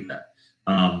believe that.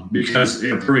 Because,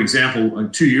 for example,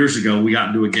 2 years ago, we got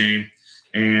into a game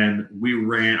and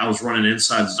I was running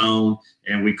inside zone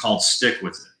and we called stick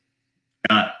with it.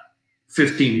 Got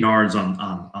 15 yards on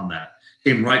that.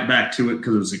 Came right back to it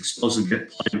because it was explosive get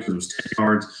play because it was 10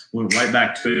 yards. Went right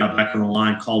back to it, got back on the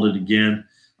line, called it again.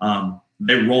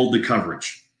 They rolled the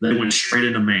coverage. They went straight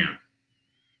into man.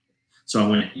 So I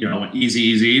went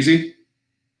easy,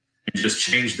 and just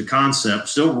changed the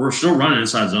concept. We're still running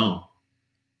inside zone.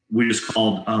 We just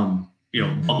called,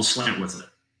 bubble slant with it.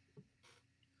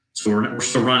 So we're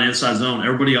still running inside zone.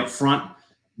 Everybody up front,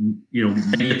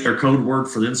 they get their code word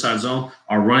for the inside zone.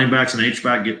 Our running backs and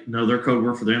H-back know their code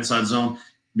word for the inside zone.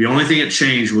 The only thing that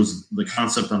changed was the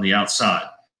concept on the outside.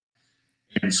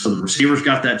 And so the receivers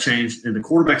got that changed, and the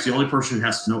quarterback's the only person who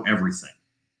has to know everything.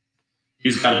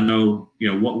 He's got to know,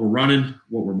 what we're running,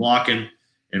 what we're blocking,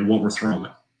 and what we're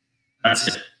throwing. That's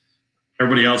it.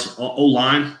 Everybody else,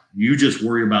 O-line, you just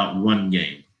worry about run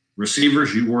game.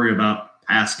 Receivers, you worry about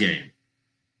pass game.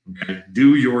 Okay,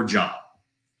 do your job.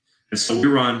 And so they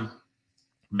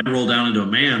roll down into a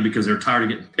man because they're tired of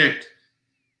getting picked.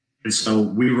 And so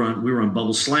we run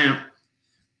bubble slant.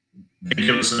 They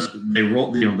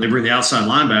bring the outside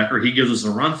linebacker. He gives us a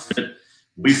run fit.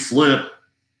 We flip.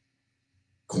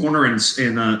 Corner and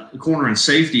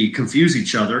safety confuse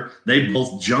each other. They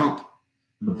both jump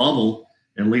the bubble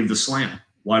and leave the slant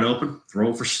wide open.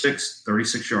 Throw for 6,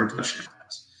 36-yard touchdown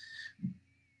pass.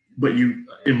 But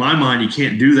in my mind, you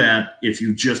can't do that if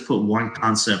you just put one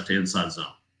concept to inside zone.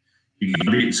 We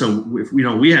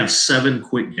have 7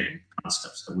 quick game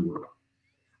concepts that we work on.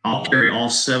 I'll carry all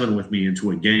 7 with me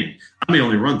into a game. I may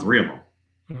only run 3 of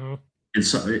them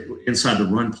inside the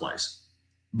run plays.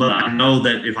 But I know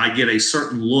that if I get a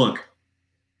certain look,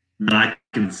 that I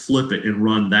can flip it and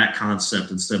run that concept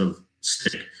instead of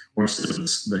stick or instead of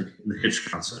the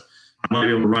hitch concept. I might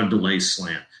be able to run delay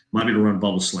slant. Might be able to run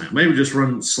bubble slant. Maybe just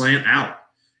run slant out.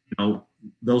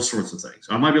 Those sorts of things.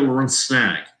 I might be able to run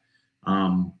snag.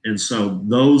 And so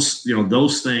those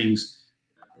things.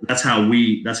 That's how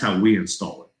we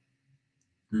install it.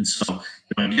 And so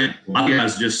again, a lot of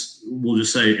guys will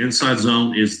just say inside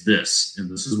zone is this,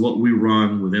 and this is what we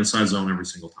run with inside zone every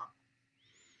single time.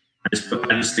 I just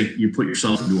think you put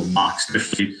yourself into a box,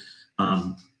 especially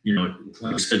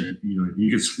like I said,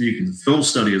 you can film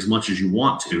study as much as you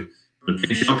want to, but if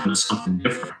they jump into something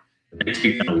different, and they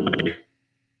take that away,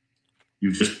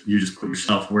 you just put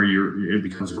yourself where it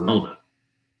becomes irrelevant.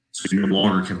 So you no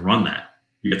longer can run that.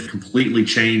 You have to completely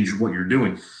change what you're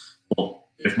doing. Well,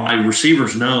 if my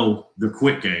receivers know the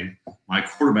quick game, my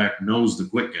quarterback knows the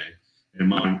quick game, and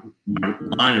my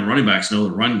line and running backs know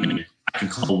the run game, I can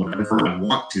call whatever I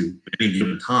want to at any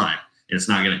given time, and it's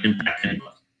not going to impact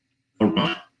anybody.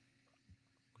 Run.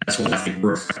 That's why I think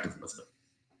we're effective with it.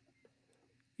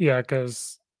 Yeah,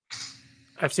 because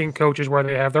I've seen coaches where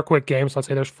they have their quick games. Let's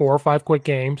say there's 4 or 5 quick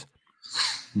games.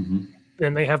 Mm-hmm.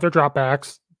 Then they have their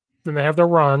dropbacks. Then they have their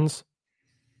runs.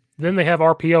 Then they have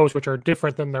RPOs, which are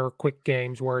different than their quick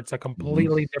games, where it's a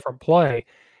completely different play.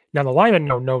 Now, the linemen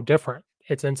know no different.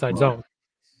 It's inside zone.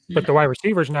 Yeah. But the wide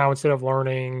receivers now, instead of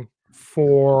learning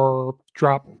 5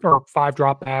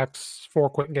 dropbacks, 4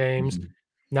 quick games,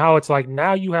 now it's like,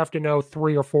 now you have to know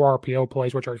 3 or 4 RPO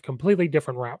plays, which are completely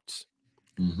different routes.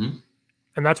 Mm-hmm.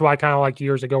 And that's why I kind of like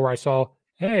years ago where I saw,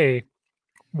 hey,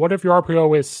 what if your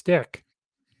RPO is stick?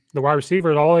 The wide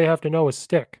receivers, all they have to know is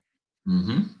stick.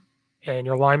 Mm-hmm. And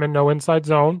your linemen know inside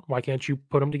zone. Why can't you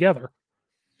put them together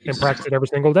and practice it every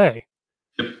single day?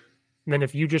 Yep. And then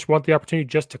if you just want the opportunity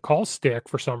just to call stick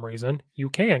for some reason, you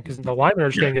can, because the linemen are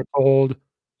just going to get told,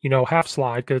 half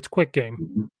slide because it's a quick game.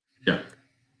 Mm-hmm. Yeah.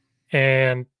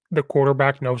 And the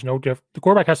quarterback knows no different. The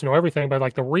quarterback has to know everything, but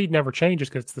like the read never changes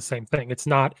because it's the same thing. It's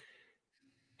not,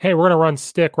 hey, we're going to run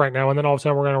stick right now, and then all of a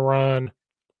sudden we're going to run.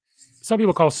 Some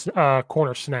people call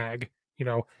corner snag.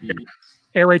 Yeah.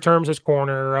 Air raid terms is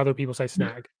corner. Other people say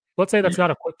snag. Yeah. Let's say that's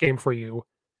not a quick game for you,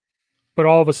 but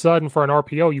all of a sudden for an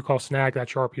RPO you call snag.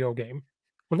 That's your RPO game.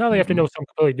 Well, now they have to know something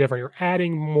completely different. You're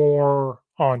adding more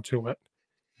onto it.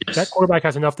 Yes. That quarterback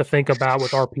has enough to think about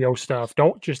with RPO stuff.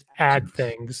 Don't just add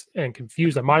things and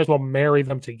confuse them. Might as well marry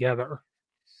them together.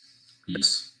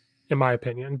 Yes. In my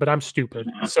opinion, but I'm stupid,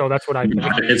 so that's what I think. I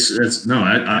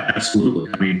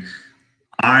absolutely. I mean,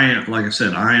 like I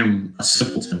said, I am a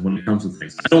simpleton when it comes to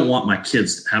things. I don't want my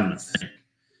kids having to think.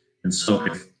 And so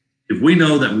if we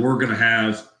know that we're going to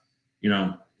have,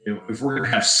 if we're going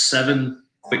to have 7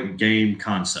 quick game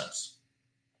concepts,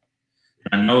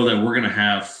 I know that we're going to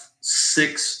have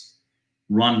 6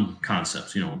 run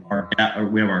concepts. We have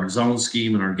our zone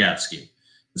scheme and our gap scheme.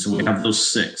 And so we have those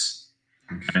 6.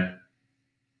 Okay.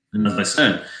 And as I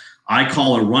said, I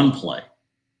call a run play.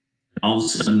 And all of a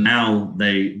sudden now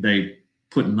they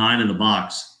put 9 in the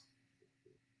box.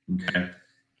 Okay.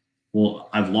 Well,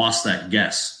 I've lost that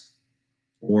guess.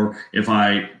 Or if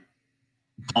I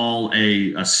call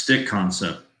a stick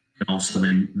concept, and all of a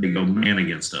sudden they go man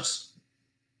against us,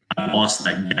 I've lost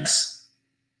that guess.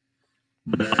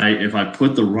 But if I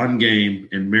put the run game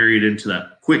and marry it into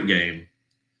that quick game,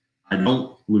 I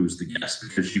don't lose the guess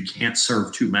because you can't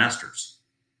serve 2 masters.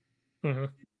 Mm-hmm.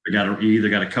 You either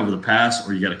got to cover the pass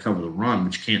or you got to cover the run,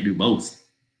 but you can't do both.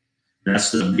 That's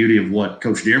the beauty of what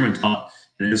Coach Dearman taught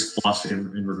in his philosophy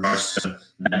in regards to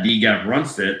that D-gap run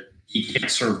fit. He can't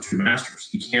serve 2 masters.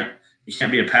 He can't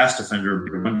be a pass defender and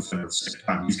be a run defender at the same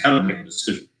time. He's got to make a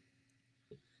decision.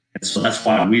 And so that's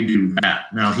why we do that.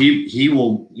 Now he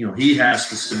will, he has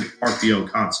specific RPO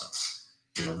concepts.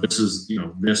 This is,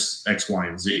 this X, Y,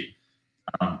 and Z.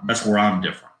 That's where I'm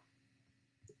different.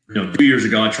 2 years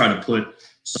ago, I tried to put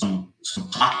some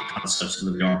pocket concepts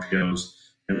into the RPOs,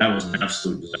 and that was an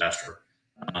absolute disaster.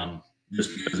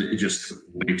 Just because it just took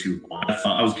way too long. I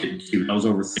thought I was getting cute. I was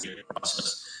overthinking the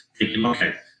process, thinking,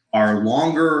 okay, our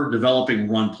longer developing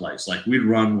run plays, like we'd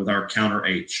run with our counter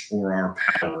H or our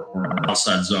power or our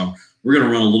outside zone, we're going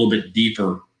to run a little bit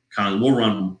deeper. We'll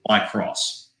run Y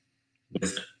cross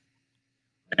with it.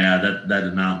 Yeah, that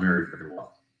did not marry very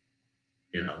well.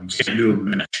 You can't do a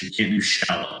mesh. You can't do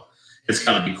shallow. It's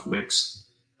got to be quicks.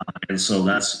 And so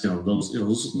that's, those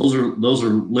are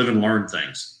live and learn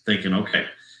things. Thinking, okay,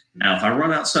 now if I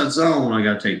run outside zone, I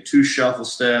got to take 2 shuffle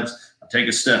steps. I take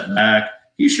a step back.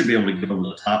 He should be able to get over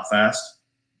the top fast.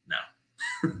 No,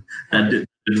 that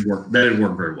didn't work. That didn't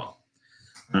work very well.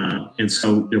 And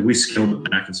so we scaled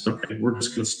it back and said, okay, we're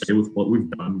just going to stay with what we've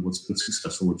done, what's been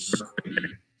successful, which is our quick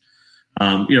game.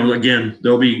 Again,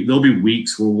 there'll be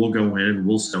weeks where we'll go in and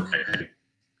we'll say, okay, hey,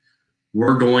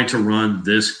 we're going to run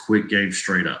this quick game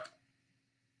straight up.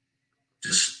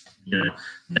 Just,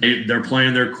 they're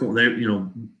playing their,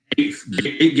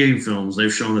 8 game films.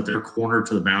 They've shown that their corner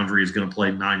to the boundary is going to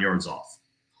play 9 yards off.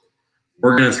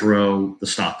 We're going to throw the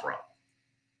stop route.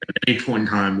 At any point in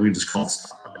time, we just call it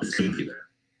stop route. It's going to be there.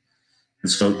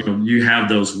 And so, you have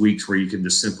those weeks where you can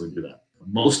just simply do that.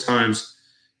 Most times,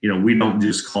 we don't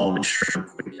just call it straight up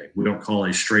quick game. We don't call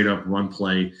a straight up run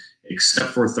play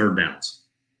except for 3rd downs.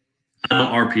 I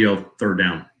don't RPO third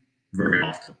down very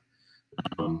often.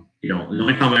 The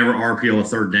only time I ever RPO a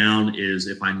third down is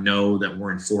if I know that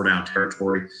we're in 4-down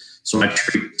territory. So I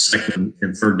treat second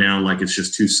and third down like it's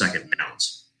just 2 second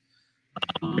downs.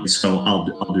 And so I'll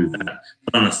do that.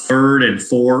 But on a 3rd and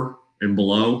 4 and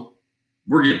below,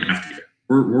 we're getting after you.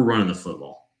 We're running the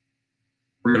football.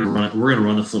 We're gonna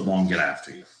run the football and get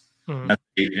after you.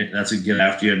 Mm-hmm. That's a get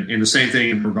after you. And the same thing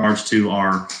in regards to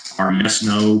our yes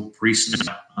no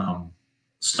pre-snap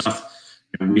stuff.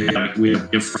 We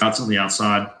have gift routes on the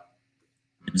outside,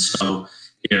 and so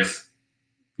if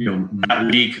that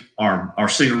week our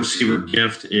single receiver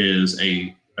gift is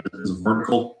a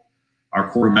vertical, our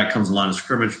quarterback comes to the line of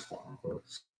scrimmage.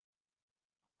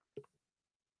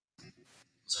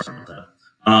 Sorry about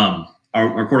that.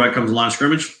 Our quarterback comes to the line of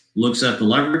scrimmage, looks at the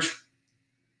leverage,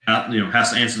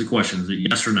 has to answer the question: is it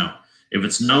yes or no? If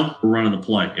it's no, we're running the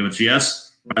play. If it's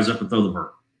yes, rise up and throw the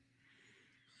vert.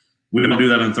 We don't do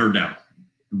that on third down.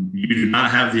 You do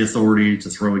not have the authority to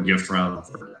throw a gift route on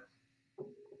third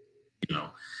down.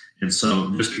 And so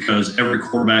just because every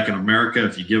quarterback in America,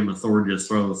 if you give them authority to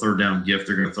throw the third down gift,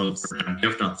 they're going to throw the third down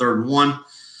gift on 3rd and 1,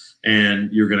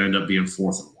 and you're going to end up being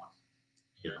 4th and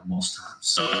 1, most times.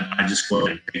 So I just go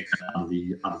ahead and take that out of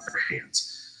their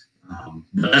hands.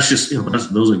 But that's just,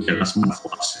 that's my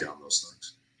philosophy on those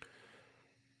things.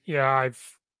 Yeah,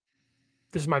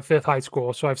 this is my 5th high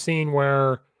school, so I've seen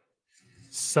where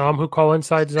some who call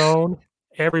inside zone,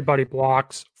 everybody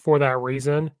blocks for that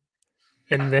reason.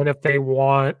 And then if they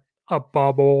want a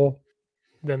bubble,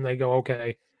 then they go,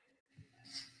 okay.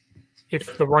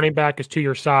 If the running back is to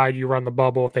your side, you run the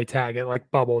bubble. If they tag it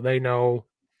like bubble, they know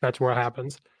that's what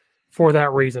happens for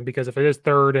that reason. Because if it is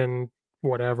 3rd and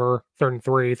whatever, 3rd and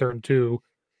 3, 3rd and 2,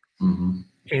 and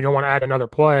you don't want to add another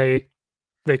play,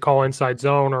 they call inside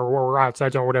zone or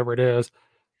outside zone, whatever it is.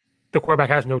 The quarterback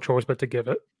has no choice but to give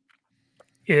it.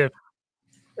 And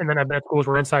then I've been at schools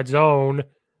where inside zone,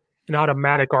 an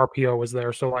automatic RPO was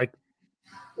there. So, like,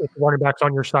 if the running back's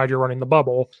on your side, you're running the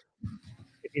bubble.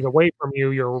 If he's away from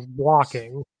you, you're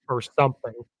blocking or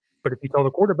something. But if you tell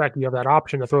the quarterback you have that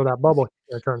option to throw that bubble, he's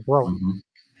going to turn and throw it.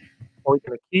 Or he's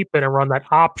going to keep it and run that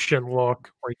option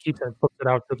look, or he keeps it and puts it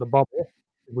out to the bubble.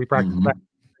 We practice that.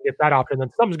 Get that option,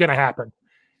 then something's going to happen.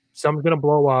 Something's going to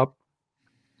blow up.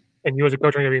 And you as a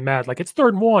coach are going to be mad. Like, it's 3rd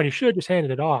and 1. You should have just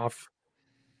handed it off.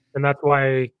 And that's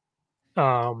why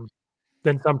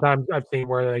then sometimes I've seen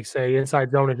where they say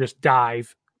inside zone and just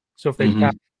dive. So if they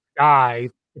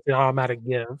dive, it's an automatic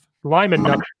give. Lineman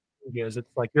nothing changes. It's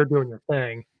like you're doing your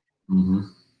thing.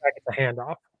 That gets a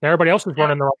handoff. And everybody else is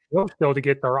running their own still to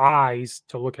get their eyes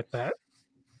to look at that.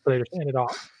 So they just hand it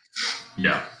off.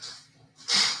 Yeah.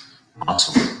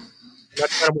 Awesome.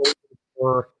 That's kind of what we did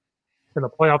for in the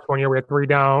playoffs 1 year. We had 3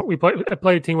 down. I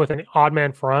played a team with an odd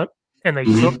man front, and they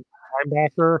took the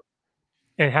linebacker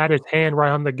and had his hand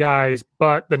right on the guy's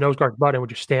butt, the nose guard's butt, and would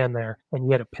just stand there, and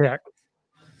you had a pick.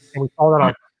 And we called that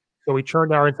on. So we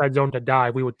turned our inside zone to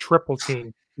dive. We would triple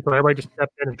team. So everybody just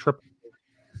stepped in and triple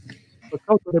team. So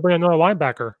coach, they bring another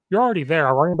linebacker. You're already there.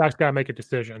 Our running back's got to make a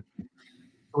decision.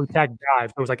 So we tagged dive.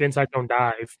 So it was like inside zone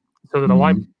dive. So that the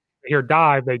line here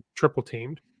dive, they triple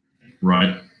teamed.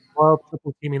 Right. Love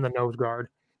triple teaming the nose guard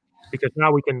because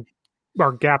now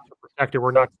our gaps are protected.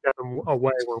 We're not stepping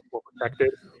away. We're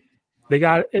protected. They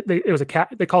got it. It was a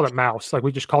cat. They called it mouse. Like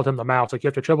we just called him the mouse. Like you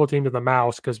have to triple team to the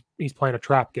mouse because he's playing a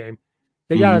trap game.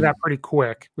 They got that pretty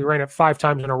quick. We ran it 5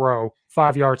 times in a row,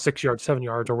 5 yards, 6 yards, 7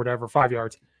 yards, or whatever, 5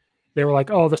 yards. They were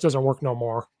like, "Oh, this doesn't work no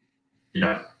more."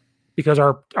 Yeah. Because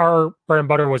our bread and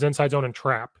butter was inside zone and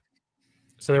trap,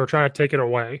 so they were trying to take it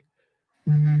away.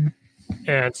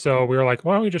 And so we were like,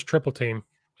 "Why don't we just triple team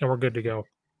and we're good to go?"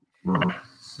 Right.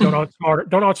 Don't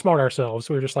outsmart ourselves.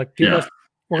 We were just like, we're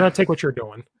going to take what you're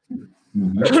doing.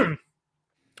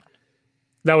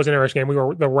 That was an interesting game. We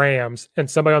were the Rams, and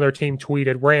somebody on their team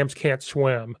tweeted, "Rams can't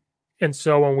swim." And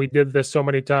so when we did this so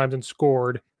many times and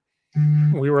scored,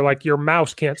 we were like, "Your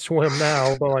mouse can't swim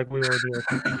now," but like we were doing.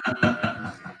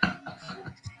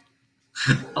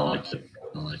 I like it.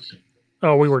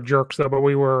 Oh, we were jerks though, but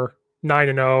we were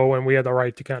 9-0, and we had the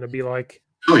right to kind of be like,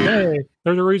 "Hey,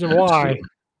 there's a reason why."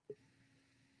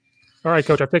 All right,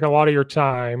 Coach, I've taken a lot of your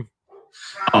time.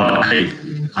 Hey,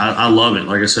 I love it.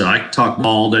 Like I said, I talk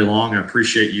ball all day long. I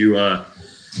appreciate you.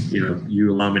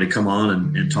 You allow me to come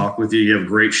on and talk with you. You have a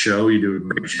great show. You do a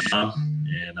great job,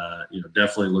 and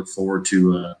definitely look forward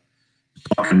to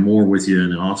talking more with you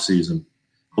in the off season.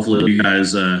 Hopefully, you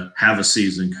guys have a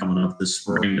season coming up this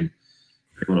spring and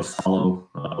able to follow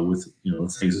with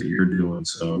the things that you're doing.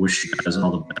 So I wish you guys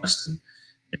all the best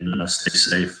and stay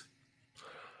safe.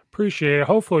 Appreciate it.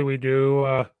 Hopefully we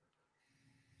do.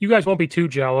 you guys won't be too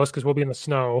jealous because we'll be in the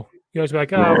snow. You guys will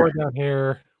be like, oh, we're down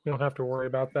here. We don't have to worry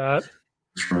about that.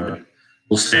 That's right.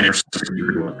 We'll stay there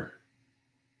 60-degree weather.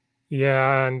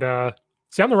 Yeah, and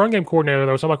see, I'm the run game coordinator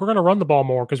though, so I'm like, we're going to run the ball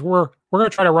more because we're going to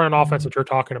try to run an offense that you're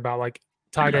talking about, like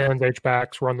tight ends,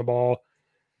 H-backs, run the ball.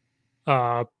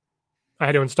 I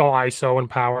had to install ISO and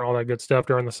power and all that good stuff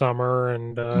during the summer,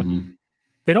 and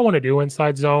they don't want to do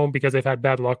inside zone because they've had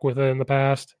bad luck with it in the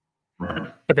past.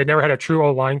 Right. But they never had a true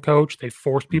O-line coach. They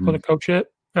forced people to coach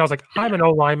it. And I was like, I'm an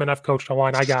O-lineman. I've coached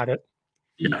O-line. I got it.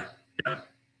 Yeah.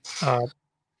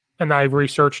 And I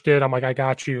researched it. I'm like, I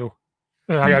got you.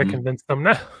 And I got to convince them.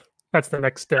 That's the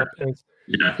next step. Is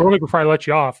Early before I let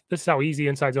you off, this is how easy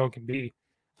inside zone can be.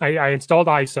 I installed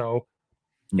ISO.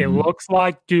 It looks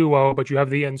like Duo, but you have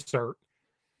the insert.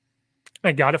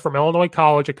 I got it from Illinois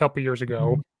College a couple years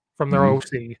ago from their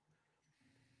OC.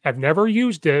 I've never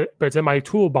used it, but it's in my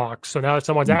toolbox. So now that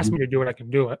someone's asked me to do it, I can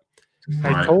do it.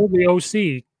 I told the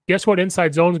OC, guess what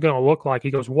inside zone is going to look like? He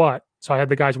goes, what? So I had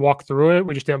the guys walk through it.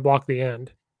 We just didn't block the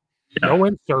end. No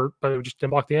insert, but we just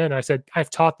didn't block the end. And I said, I've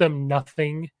taught them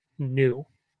nothing new.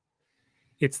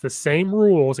 It's the same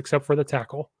rules except for the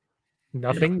tackle.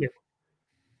 Nothing new.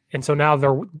 And so now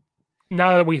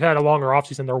that we've had a longer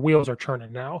offseason, their wheels are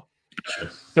churning now.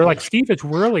 They're like, Steve, it's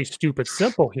really stupid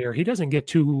simple here. He doesn't get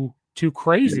too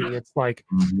crazy. It's like,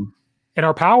 and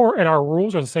our power and our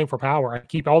rules are the same for power. I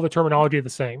keep all the terminology the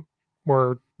same,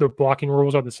 where the blocking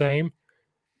rules are the same.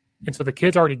 And so the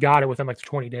kids already got it within like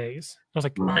 20 days. I was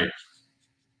like,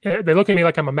 they look at me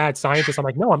like I'm a mad scientist. I'm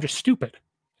like, no, I'm just stupid.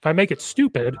 If I make it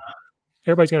stupid,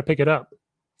 everybody's going to pick it up.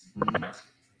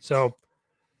 So,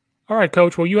 all right,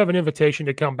 Coach. Well, you have an invitation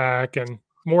to come back and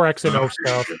more X and O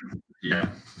stuff. Yeah.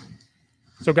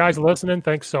 So, guys listening,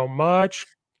 thanks so much.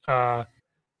 Go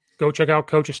check out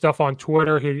Coach's stuff on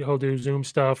Twitter. He'll do Zoom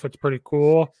stuff. It's pretty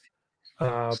cool.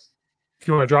 If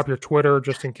you want to drop your Twitter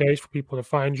just in case for people to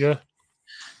find you.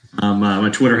 My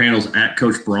Twitter handle is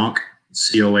 @CoachBronk,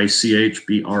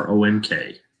 CoachBronk.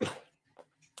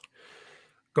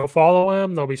 Go follow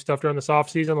him. There'll be stuff during this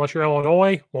offseason. Unless you're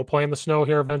Illinois, we'll play in the snow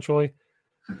here eventually.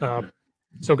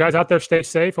 So, guys out there, stay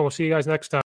safe, and we'll see you guys next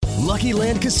time. Lucky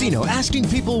Land Casino, asking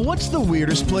people, what's the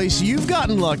weirdest place you've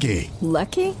gotten lucky?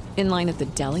 Lucky? In line at the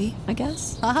deli, I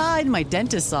guess? Aha, in my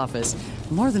dentist's office.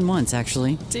 More than once,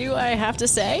 actually. Do I have to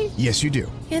say? Yes, you do.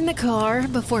 In the car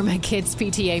before my kids'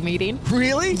 PTA meeting.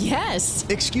 Really? Yes.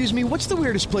 Excuse me, what's the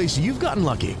weirdest place you've gotten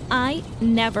lucky? I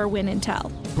never win and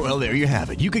tell. Well, there you have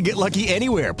it. You can get lucky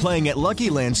anywhere, playing at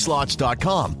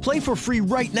LuckyLandSlots.com. Play for free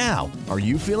right now. Are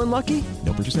you feeling lucky?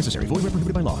 No purchase necessary. Void where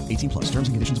prohibited by law. 18+. Terms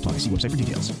and conditions apply. See website for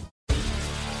details.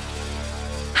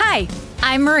 Hi,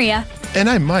 I'm Maria. And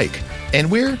I'm Mike.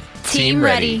 And we're Team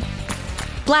Ready.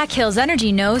 Black Hills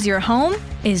Energy knows your home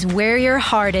is where your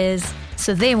heart is,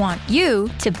 so they want you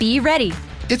to be ready.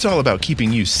 It's all about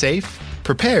keeping you safe,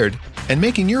 prepared, and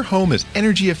making your home as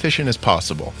energy efficient as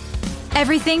possible.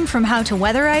 Everything from how to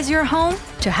weatherize your home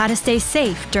to how to stay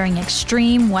safe during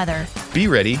extreme weather. Be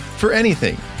ready for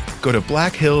anything. Go to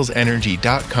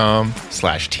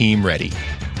blackhillsenergy.com/teamready.